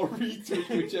 Favourite or retweet,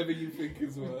 whichever you think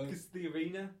is worse. Because the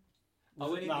arena. I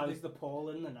No, went in. there's the poll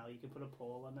in there now. You can put a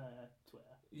poll on Twitter.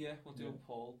 Yeah, we'll do Yeah. a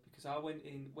poll because I went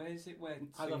in. Where is it? Where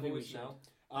I don't think we is should. now?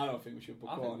 I don't think we should, but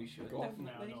I go think on. we should, Go on.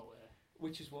 definitely. No, no way.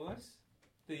 Which is worse?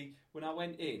 When I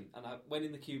went in and I went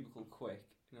in the cubicle quick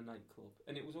in a nightclub,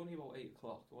 and it was only about 8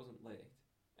 o'clock. It wasn't late,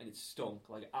 and it stunk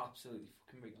like absolutely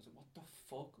fucking reek. I was like, what the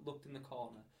fuck? Looked in the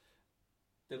corner.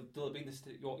 There'll have been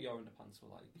what your underpants were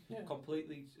like, Yeah.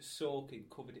 completely soaking,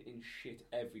 covered in shit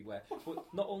everywhere. But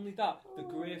not only that, the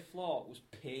grey floor was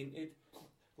painted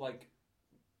like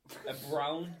a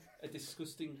brown, a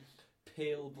disgusting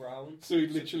pale brown. So he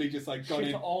literally just like gone Shit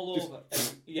in, all just- over.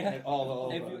 Yeah.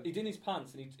 all over. He did his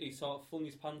pants and he sort of flung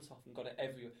his pants off and got it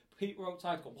everywhere. People were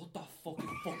outside going, what the fuck? It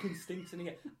fucking stinks in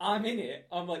here. I'm in it.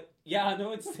 I'm like, yeah, I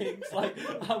know it stinks. Like,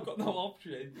 I've got no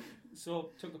option.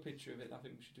 So, took a picture of it. I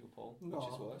think we should do a poll, which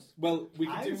is No. worse. Well, we I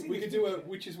could haven't do seen we this could do a picture.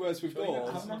 which is worse with Shall we get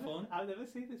those. That's my phone. I've never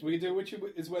seen this. We could do which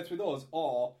is worse with us,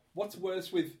 or what's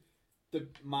worse with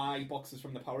my boxes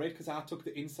from the Powerade, because I took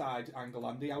the inside angle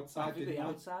and the I outside. think Didn't the I?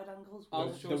 outside angles. I'll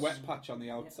worse. show The us- wet patch on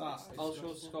the outside. it's- I'll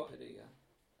show Scott it here.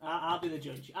 I'll be the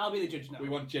judge. I'll be the judge now. We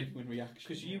want genuine reaction.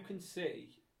 Because you can see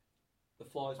the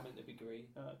floor is meant to be green.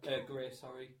 Okay. Grey,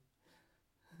 sorry.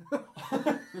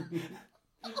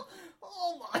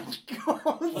 Oh my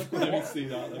god! Like, Let me see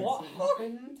that. What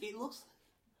happened? It looks.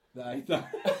 I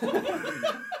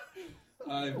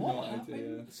have What no happened?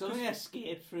 idea. Something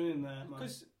escaped from him there, man.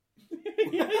 Because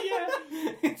yeah.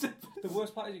 It's a... the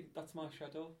worst part is that's my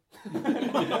shadow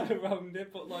around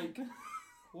it. But like,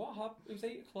 what happened? It was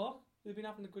 8 o'clock. They've been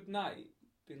having a good night.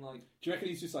 Been like, Do you reckon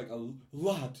he's just like a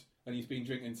lad and he's been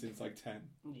drinking since like 10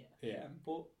 Yeah. a.m.?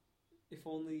 but if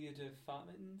only you'd have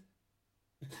fattened.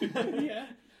 Yeah.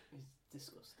 It's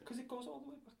disgusting. Because it goes all the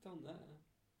way back down there.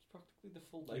 It's practically the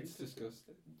full length. It's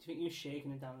disgusting. Do you think he was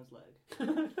shaking it down his leg?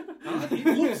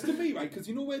 It looks to me, right, because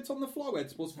you know where it's on the floor where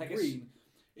it's supposed to be Like a green?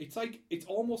 It's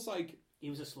almost like He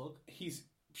was a slug. he's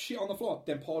shit on the floor,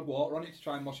 then poured water on it to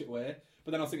try and wash it away.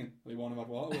 But then I was thinking, well, he won't have had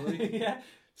water, will he? Yeah.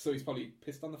 So he's probably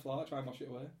pissed on the floor to try and wash it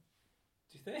away.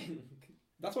 Do you think?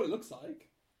 That's what it looks like.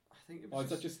 I think it Or was is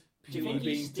that just Do you People think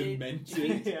being he's do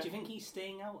demented. you think he's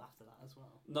staying out after that as well?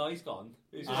 No, he's gone.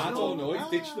 He's just- I don't know. He's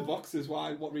ditched the boxes.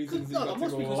 Why? What reasons has he No, got there to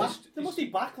must be go? there must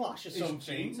be backlash or His something.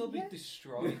 jeans will be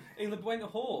destroyed. He'll have went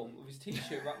home with his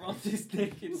t-shirt wrapped around his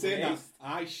naked Saying that, waist.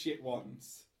 I shit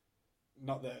once.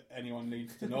 Not that anyone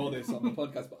needs to know this on the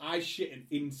podcast, but I shit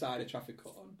inside a traffic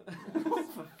cone.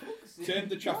 Turned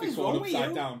the What traffic is cone wrong with upside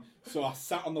you? down, so I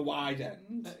sat on the wide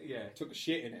end, Yeah. took a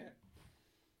shit in it,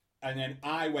 and then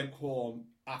I went home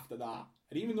after that.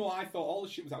 And even though I thought all the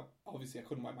shit was out, obviously I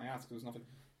couldn't wipe my ass because there was nothing.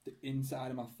 The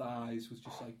inside of my thighs was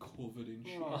just like covered in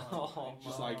shit, Oh,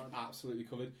 just my like God. absolutely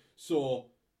covered. So,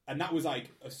 and that was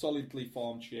like a solidly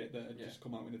formed shit that had Yeah. just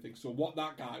come out in the thing. So what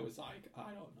that guy was like,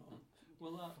 I don't know.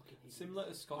 Well, similar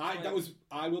to Scott.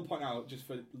 I will point out, just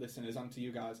for listeners and to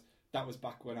you guys, that was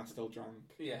back when I still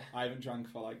drank. Yeah. I haven't drank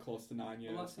for like close to 9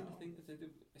 years Well, that's the now. thing. They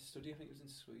did a study, I think it was in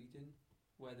Sweden,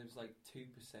 where there was like 2%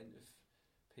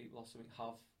 of people or something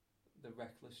have the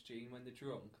reckless gene when they're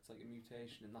drunk. It's like a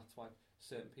mutation, and that's why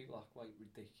certain people act like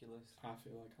ridiculous. I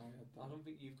feel like I had that. I don't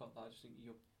think you've got that. I just think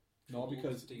you're. No,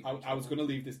 because deep I was trouble. going to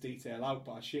leave this detail out,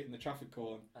 but I shit in the traffic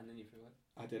cone. And then you threw it.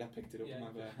 I did. I picked it up Yeah.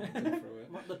 with my bare hand and threw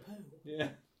it. What, the poo? Yeah.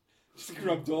 Just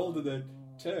grabbed hold of the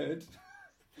turd.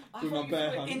 I With thought my you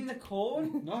bare threw it hand. in the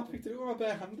corn. No, I picked it up with my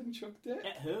bare hand and chucked it.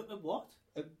 It hurt at what?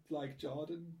 At, like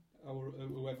Jordan or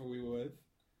whoever we were with.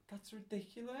 That's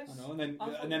ridiculous. I know. And then I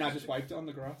thought and then it I was just wiped it on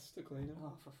the grass to clean it.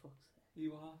 Oh, for fuck's sake.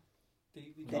 You are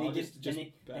deeply. No, Then he just- did, just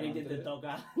then he did the barehanded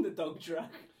dog, the dog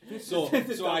track. So,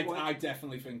 The so dog one. I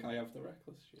definitely think I have the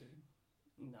reckless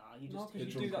gene. Nah, you No, just because The you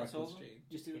do drunk that reckless sober. gene.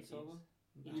 Just do it Hideous. sober.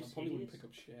 You Nah, I just probably wouldn't hideous. pick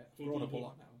up shit. I've grown up a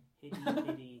lot now.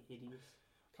 hideous.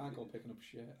 Can't go picking up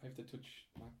shit. I have to touch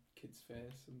my kid's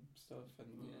face and stuff and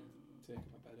take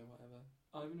him to bed or whatever.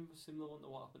 I remember a similar one to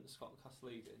what happened to Scott and Castle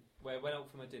Eden, where I went out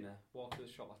for my dinner, walked to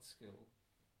the shop at school,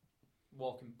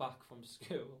 walking back from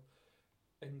school,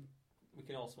 and we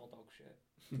can all smell dog shit.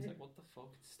 It's like, what the fuck?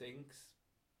 It stinks.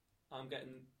 I'm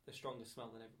getting the strongest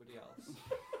smell than everybody else.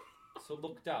 So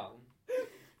look down,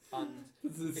 and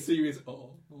This is a It's- serious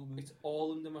moment. it's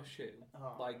all under my shoe,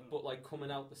 Oh, but like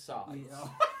coming out the sides, Yeah.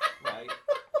 right?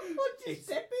 What just It's-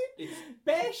 step in? It's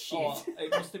Bear shit. Oh, it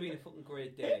must have been a fucking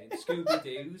great day in Scooby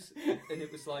Doo's, and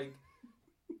it was like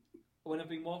when I've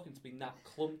been walking, it's been that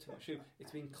clump to my shoe.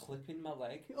 It's been clipping my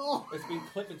leg. Oh, It's been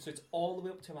clipping, so it's all the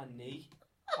way up to my knee.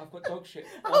 I've got dog shit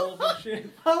all over my shoe.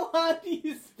 how hard do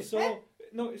you step? So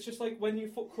no, it's just like when your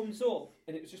foot comes up,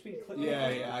 and it's just been clipping.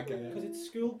 Yeah, I get it. Because it's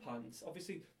school pants.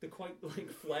 Obviously, they're quite like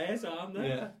flares, aren't they?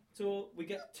 Yeah. So we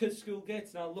get to school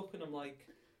gates, and I look, and I'm like.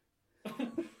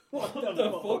 What What the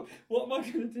the fuck? fuck? What am I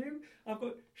gonna do? I've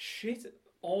got shit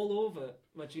all over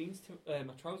my jeans, to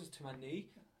my trousers to my knee.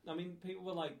 I mean, people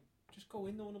were like, "Just go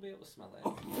in, no one will be able to smell it."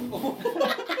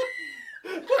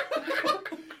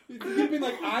 You'd have been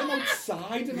like, I'm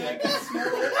outside and I can smell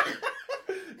it.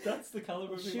 That's the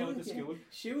caliber of people at school.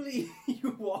 Surely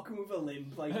you're walking with a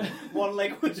limp, like one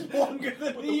leg was longer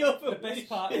than the other. The best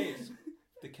part is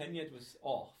the Kenyard was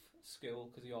off school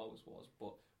because he always was,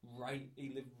 but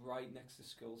he lived right next to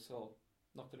school, so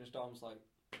knocked on his door and was like,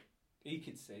 he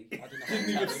could see. I didn't have to Didn't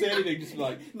even tell say him. anything, just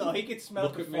like, No, he could smell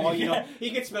Look it at before me. you know.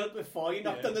 He could smell it before you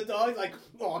knocked Yeah. on the door. He's like,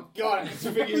 oh god, it's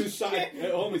a figure inside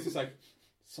at home, it's just like,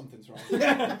 something's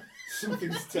wrong.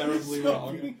 Something's terribly wrong.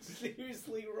 Something's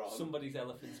seriously wrong. Somebody's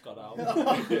elephant's got out.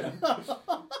 Yeah.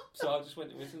 So I just went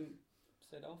to it and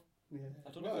said, "Oh, Yeah.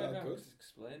 I don't know Well, if I good. could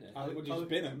explain it." I would just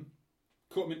bin him,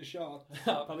 cut him into short.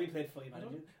 Probably played for you, I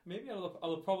don't- manager. Maybe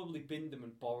I'll have probably binned them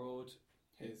and borrowed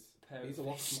His. pair He's of a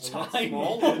lot tiny.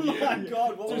 smaller Oh than you. my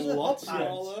god, what was He's a it? lot Pants.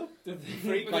 smaller.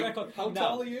 Free- For the Like, record, how now,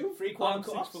 tall are you? Free I'm quad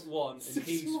 6'1" and 6'1".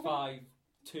 he's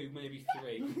 5'2", maybe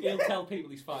 3. He'll tell people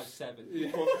he's 5'7",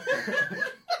 Yeah.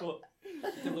 but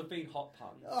there'll have been hot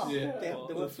pants. Oh, Yeah. they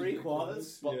were That's three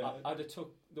ridiculous. quarters. But Yeah. I'd have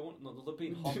took there'll have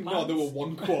been hot pants. No, they were 1/4.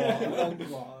 One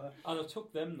quarter. I'd have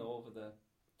took them though over the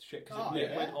shit because Oh, it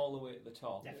yeah. went all the way to the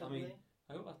top. Definitely. I mean,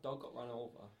 I hope that dog got run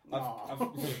over.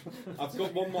 I've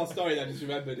got one more story that I just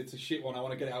remembered. It's a shit one. I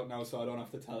want to get it out now so I don't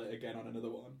have to tell it again on another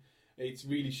one. It's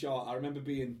really short. I remember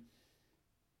being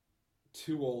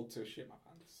too old to shit my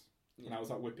pants. And I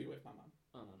was at Whippy with my mum.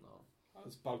 I don't know. I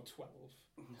was about 12.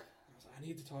 And I was like, I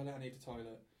need the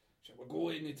toilet. She's like, we're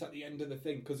going, it's at the end of the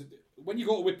thing. Because when you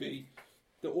go to Whippy,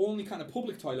 the only kind of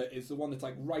public toilet is the one that's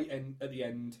like at the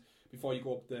end before you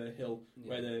go up the hill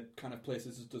where the kind of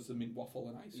places does the mint waffle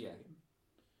and ice cream.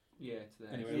 Yeah, it's there.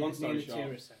 Anyway, long story Near the short,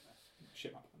 tourist centre.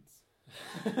 shit my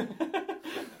pants.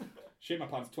 Shit my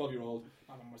pants, 12-year-old.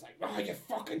 My mum was like, oh, you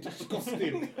fucking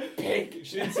disgusting pig.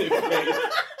 She didn't say pig.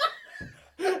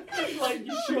 Like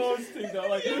you shows thing though,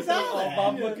 like Was it's that like, oh there?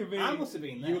 man, look at me. I must have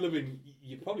been there. You live in.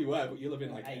 You probably were, but you live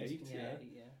in like 8.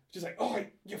 Yeah. Just like, oh,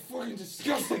 you're fucking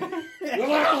disgusting.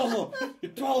 You're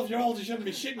 12-year-old. You shouldn't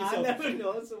be shitting I yourself. never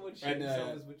know someone shit And,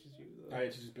 himself as much as you. Though. I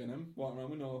had to just bin him, walking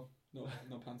around with no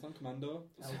pants on, commando.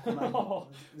 Oh,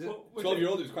 Is it- What was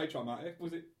 12-year-old. It was quite traumatic.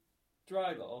 Was it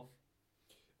dry off?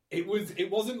 It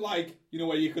wasn't like, you know,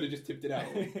 where you could have just tipped it out.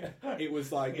 It was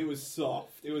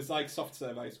soft. It was like soft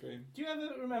serve ice cream. Do you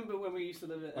ever remember when we used to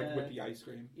live at Like whippy ice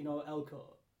cream. you know,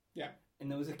 Elcourt? Yeah. And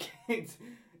there was a kid,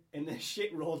 and the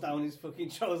shit rolled down his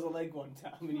fucking trouser leg one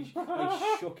time, and he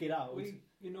shook it out.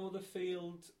 You know the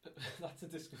field. That's a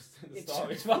disgusting It's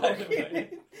story. By the way.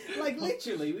 like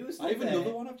literally, we was. I have there,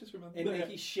 another one I've just remembered. And like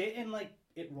he shit, and like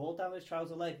it rolled down his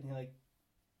trouser leg, and he like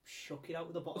shook it out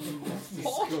with the bottom of his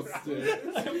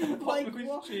Disgusting. like With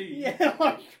what? cheese. Yeah,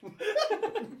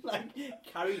 like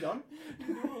carried on.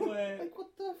 No way. Like what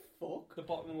the fuck? The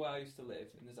bottom of where I used to live,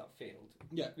 and there's that field.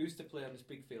 Yeah. We used to play on this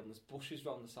big field, and there's bushes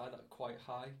round the side that are quite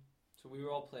high. So we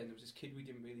were all playing. There was this kid we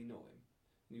didn't really know him,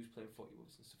 and he was playing footy with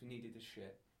us and stuff. He needed his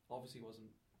shit. Obviously, he wasn't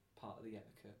part of the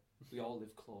etiquette. We all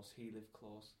lived close. He lived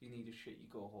close. You need his shit, you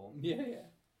go home. Yeah.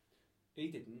 He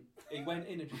didn't. He went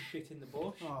in and just shit in the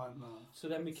bush. Oh no. So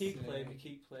then we keep Sick.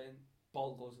 playing.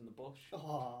 Ball goes in the bush.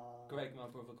 Oh. Greg, my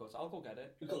brother, goes, I'll go get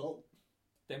it. Cool.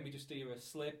 Then we just hear a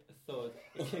slip, a thud,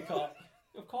 a kick off.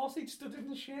 Of course he'd stood in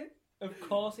the shit. Of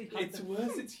course he had It's the...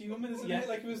 worse. It's human, isn't Yeah. it?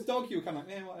 Like if it was a dog, you were kind of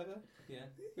like, yeah, whatever. Yeah.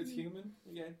 It's human.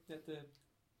 Yeah, you had to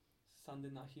stand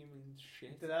in that human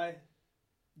shit. Did I?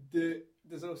 The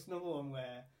There's also another one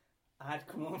where I had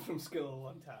come home from school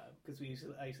one time because I used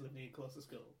to live near close to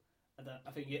school, and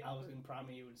I think I was in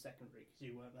primary, you were in secondary because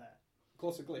you weren't there.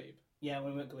 closer glebe. Yeah,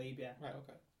 when we were at Glebe, yeah. Right.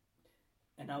 Okay.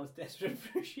 And I was desperate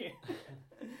for shit.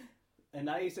 And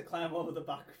I used to climb over the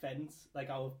back fence, like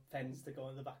our fence to go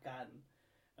in the back garden.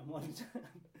 And one time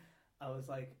I was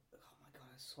like, oh my god,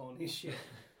 I saw his shit.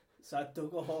 So I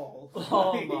dug a hole.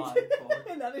 Oh right? my god.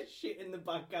 And had a shit in the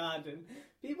back garden.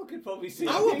 People could probably see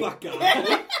Our me. back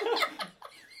garden?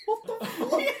 What the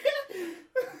fuck?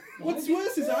 What's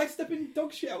worse is I step in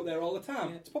dog shit out there all the time.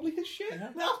 Yeah. It's probably his shit. Yeah.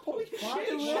 That's probably his Why shit.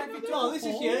 do Why you did dug no, a this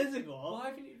is hole? years ago. Why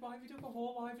have you dug a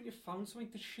hole? Why haven't you found something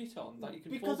to shit on that you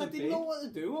can Because I fold in didn't bin? know what to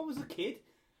do. I was a kid.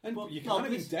 And But you no, can't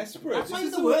be this- desperate. that's This not is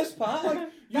even the the worst part. Like,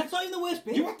 That's not even the worst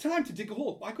bit. you had time to dig a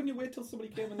hole. Why couldn't you wait till somebody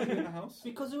came and let you in the house?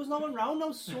 Because there was no one round. I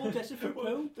was so desperate for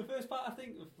poo. The first part I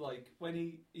think of, like,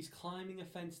 when he's climbing a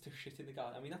fence to shit in the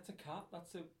garden. I mean, that's a cat.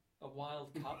 That's a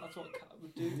wild cat. That's what a cat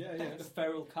would do. Yeah, Like yeah. a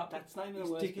feral cat. That's not even He's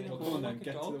the worst digging bit. a Well, hole come on then, like a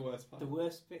get to dog. the worst part. The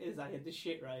worst bit is I had the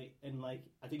shit right, and like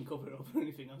I didn't cover it up or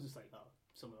anything. I was just like, oh,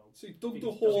 someone else. So you dug the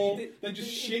Because hole, you did- then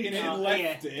just you shit in it did- and oh,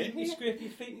 left yeah. it. You scrape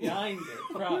your feet behind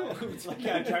it. Right. It's like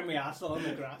I drank my arsehole on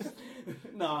the grass.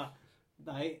 Nah,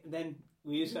 right. Then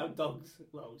we used to have dogs.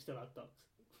 Well, we still have dogs.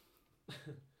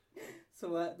 So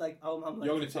like our mum. Like,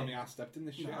 You're going to tell me I stepped in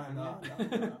this shit. aren't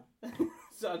you? No.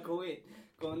 So I go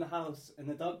in the house, and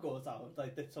the dog goes out.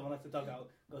 Like someone lets the dog out,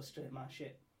 goes straight in my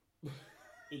shit,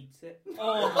 eats it.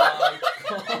 Oh my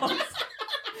god.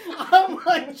 I'm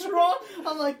like,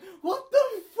 I'm like, what the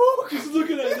fuck? Just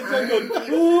looking at it, the dog going,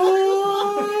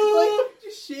 "Whoa!" Like,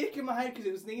 just shaking my head because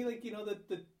it was near, like, you know, the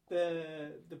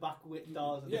back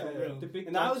doors of the Yeah, front yeah. room. The big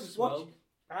and I dogs was as well.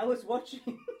 I was watching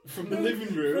From the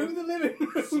living room. from the living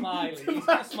room, Smiling. to He's my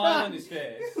got a smile on dad, his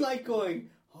face. like going,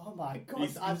 oh my god!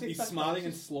 as if He's that smiling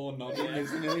and guy's slow nodding,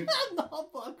 isn't he? just- No,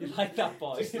 but I You couldn't- like that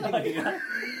boy? just You like like that.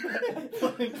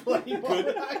 Playing Good, Playboy.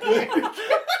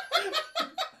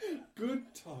 Good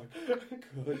dog.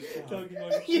 Good dog. Talking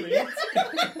on a treat. That's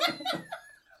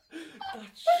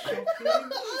shocking. I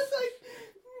was like,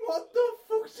 what the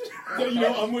fuck? So, you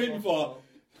know what I'm waiting for?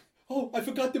 Oh, I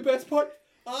forgot the best part.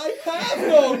 I have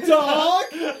no dog.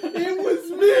 It was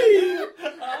me.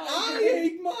 I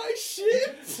ate my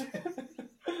shit.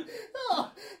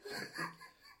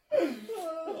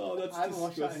 Oh, that's I haven't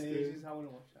watched that in disgusting. ages. I want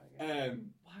to watch that again.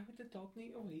 Why would the dog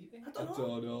need to eat it? I I don't know.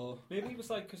 don't know. Maybe it was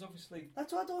like, because obviously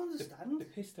That's what I don't they understand.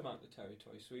 pissed him out the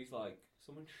territory, so he's like,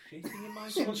 someone's shitting in my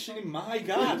Someone garden. shit in my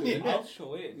garden. Yeah. I'll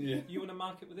show it. Yeah. You want to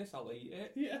market with this? I'll eat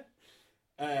it. Yeah.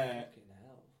 Fucking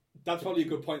hell. That's probably a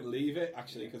good point to leave it,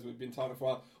 actually, because we've been talking for a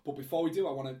while. But before we do,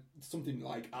 I want to something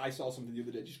like I saw something the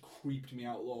other day just creeped me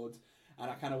out loads, and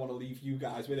I kind of want to leave you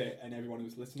guys with it and everyone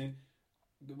who's listening.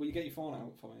 Will you get your phone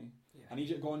out for me? Yeah. I need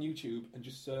you to go on YouTube and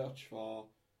just search for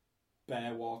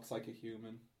 "Bear Walks Like a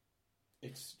Human."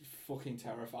 It's fucking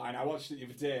terrifying. I watched it the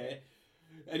other day,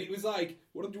 and it was like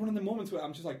one of the moments where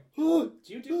I'm just like, oh.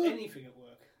 Do you do anything at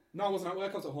work? No, I wasn't at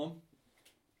work. I was at home.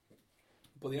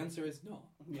 But the answer is no.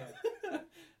 Yeah.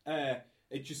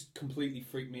 it just completely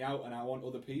freaked me out, and I want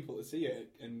other people to see it.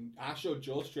 And I showed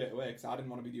Joe straight away because I didn't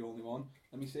want to be the only one.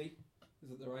 Let me see. Is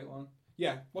it the right one?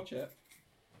 Yeah, watch it.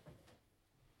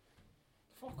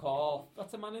 Fuck off.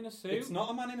 That's a man in a suit. It's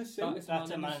not a man in a suit.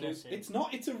 That's a man in a suit. It's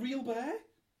not. It's a real bear.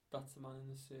 That's a man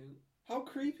in a suit. How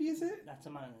creepy is it? That's a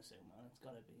man in a suit, man. It's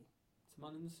gotta be. It's a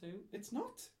man in a suit. It's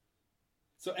not.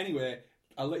 So anyway,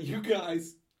 I'll let you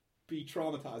guys be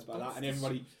traumatized by that, and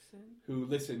everybody who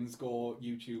listens go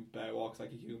YouTube Bear Walks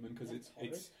Like a Human because it's.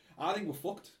 I think we're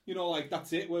fucked. You know, like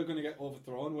that's it. We're gonna get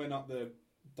overthrown. We're not the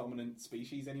dominant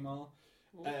species anymore.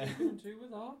 What are you going to do with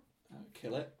that?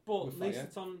 Kill it. But with at least fire.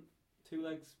 it's on two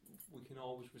legs. We can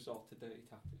always resort to dirty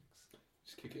tactics.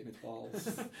 Just kick it in its balls.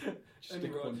 Just And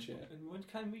stick run. punch it. And when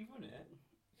can we run it?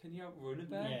 Can you outrun a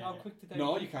bear? Yeah. How quick do they?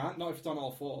 No, run? you can't. Not if it's on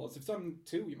all fours. If it's on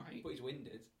two, you might. But he's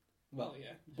winded. Well,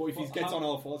 yeah. But if he But gets how- on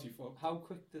all fours, you fuck. How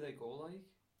quick do they go? Like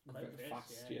Quite Very fast,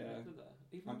 fast, yeah. yeah. do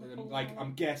they? Even with full Like, power?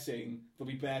 I'm guessing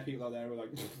there'll be bear people out there who are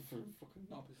like, fucking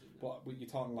knob. Isn't it? But you're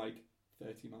talking like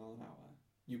 30 mile an hour.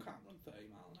 You can't run 30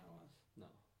 mile an hour. No,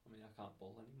 I mean I can't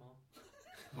bowl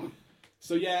anymore.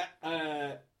 So yeah,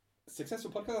 successful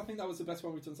podcast. I think that was the best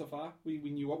one we've done so far. We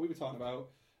knew what we were talking about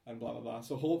and blah blah blah.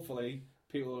 So hopefully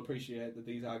people will appreciate that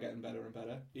these are getting better and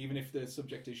better, even if the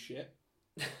subject is shit,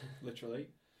 literally.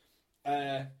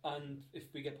 And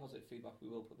if we get positive feedback, we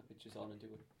will put the pictures on and do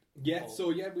it. Yeah.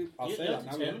 So yeah, I'll say that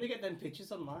now. Determined to get them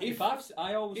pictures online.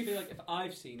 I always feel like if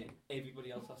I've seen it,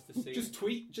 everybody else has to see Just it.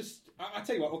 tweet. I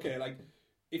tell you what. Okay, like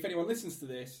if anyone listens to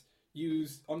this,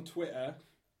 use on Twitter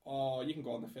or you can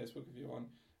go on the Facebook if you want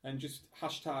and just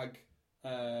hashtag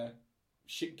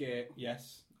shitgate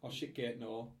yes or shitgate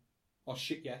no or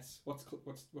shit yes. What's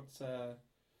catchier?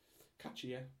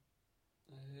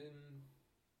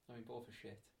 I mean, both are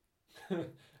shit.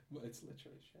 Well, it's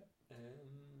literally shit.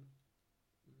 Um,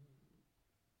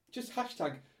 Just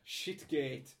hashtag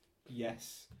shitgate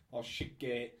yes or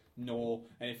shitgate no,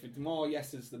 and if it's more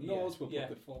yeses than no's, we'll yeah.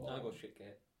 put the four. I'll go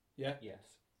shitgate. Yeah, Yes.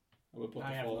 and we'll put I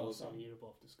the have no fours say. on. You're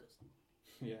both disgusting.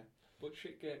 Yeah, But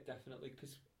shitgate definitely,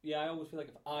 because I always feel like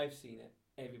if I've seen it,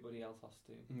 everybody else has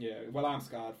to. yeah. Well, I'm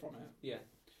scarred from it. Yeah.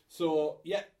 So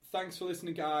yeah, thanks for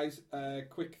listening, guys.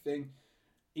 Quick thing,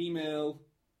 email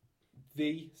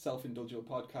the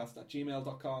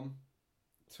selfindulgentpodcast@gmail.com,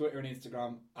 Twitter and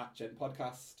Instagram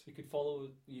 @GentPodcast. You could follow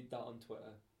that on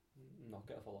Twitter, not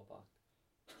get a follow back.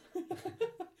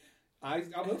 I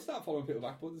will start following people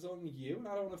back, but there's only you, and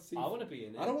I don't want to see. I want to be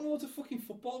in it. I don't want loads of fucking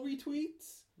football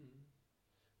retweets.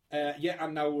 Mm. Yeah,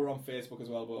 and now we're on Facebook as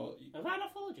well, but Have I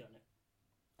not followed you on it?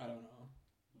 I don't know.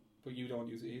 But you don't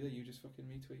use it either. You just fucking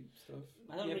retweet stuff.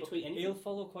 I don't Yeah, but retweet anything. He'll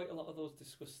follow quite a lot of those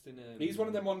disgusting. He's one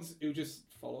of them ones who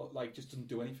just follow, like, just doesn't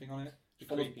do anything on it. Just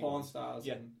follows Creepy porn ones. stars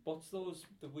Yeah. and What's those?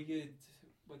 The weird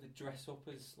where they dress up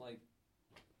as like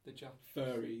the Jap.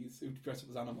 furries who dress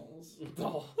up as animals.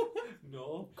 No,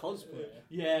 no. Cosplay.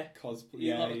 Yeah, Cosplay. You'll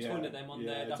Yeah, have a yeah. ton of them on yeah,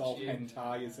 there, It's that's all you.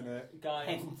 hentai, isn't it? guy.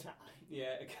 Hentai.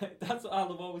 Yeah, a guy, that's what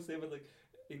I'll always say when like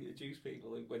introduce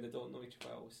people like, when they don't know each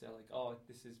other. I always say like, "Oh,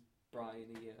 this is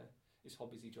Brian. His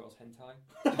hobbies he draws hentai."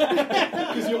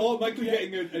 Because you're automatically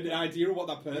getting an idea of what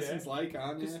that person's like,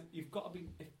 aren't you? Because you've got to be.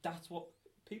 If that's what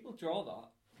people draw,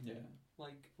 that Yeah.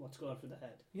 like What's going through the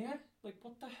head? yeah, like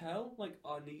what the hell? Like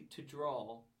I need to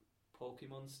draw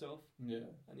Pokemon stuff. Yeah.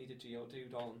 I need a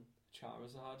Geodude on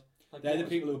Charizard. Like They're the what was-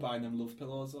 people who are buying them love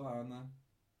pillows, though, aren't they?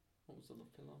 What was the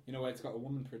love pillow? You know where it's got a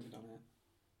woman printed on it?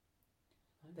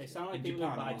 They sound like In people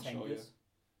Japan, who buy I'll show you. Tengas.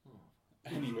 Oh.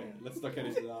 Anyway, let's not get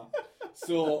into that.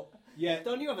 So, yeah.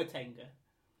 Don't you have a Tenga?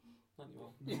 Not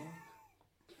you.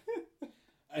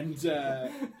 And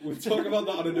we'll talk about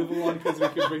that on another one because we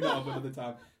can bring that up another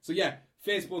time. So yeah,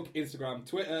 Facebook, Instagram,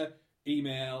 Twitter,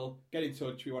 email, get in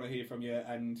touch. We want to hear from you.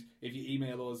 And if you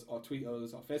email us or tweet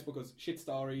us or Facebook us shit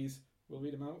stories, we'll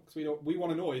read them out because we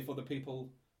want to know if other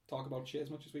people talk about shit as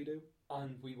much as we do.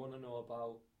 And we want to know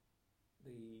about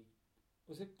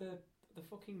was it the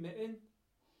fucking mitten?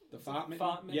 The fart mitten.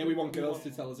 Fart mitten. Yeah, we want We girls want-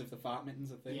 to tell us if the fart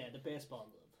mitten's a thing. Yeah, the baseball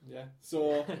glove. Yeah.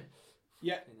 So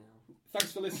yeah, You know.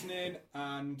 thanks for listening,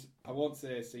 and I won't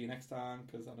say see you next time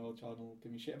because I know John will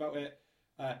give me shit about it.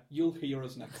 You'll hear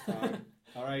us next time.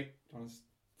 All right. Do you want to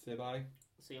say bye?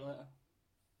 See you later.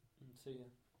 See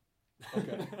ya.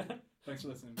 Okay. Thanks for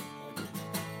listening.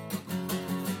 Bye.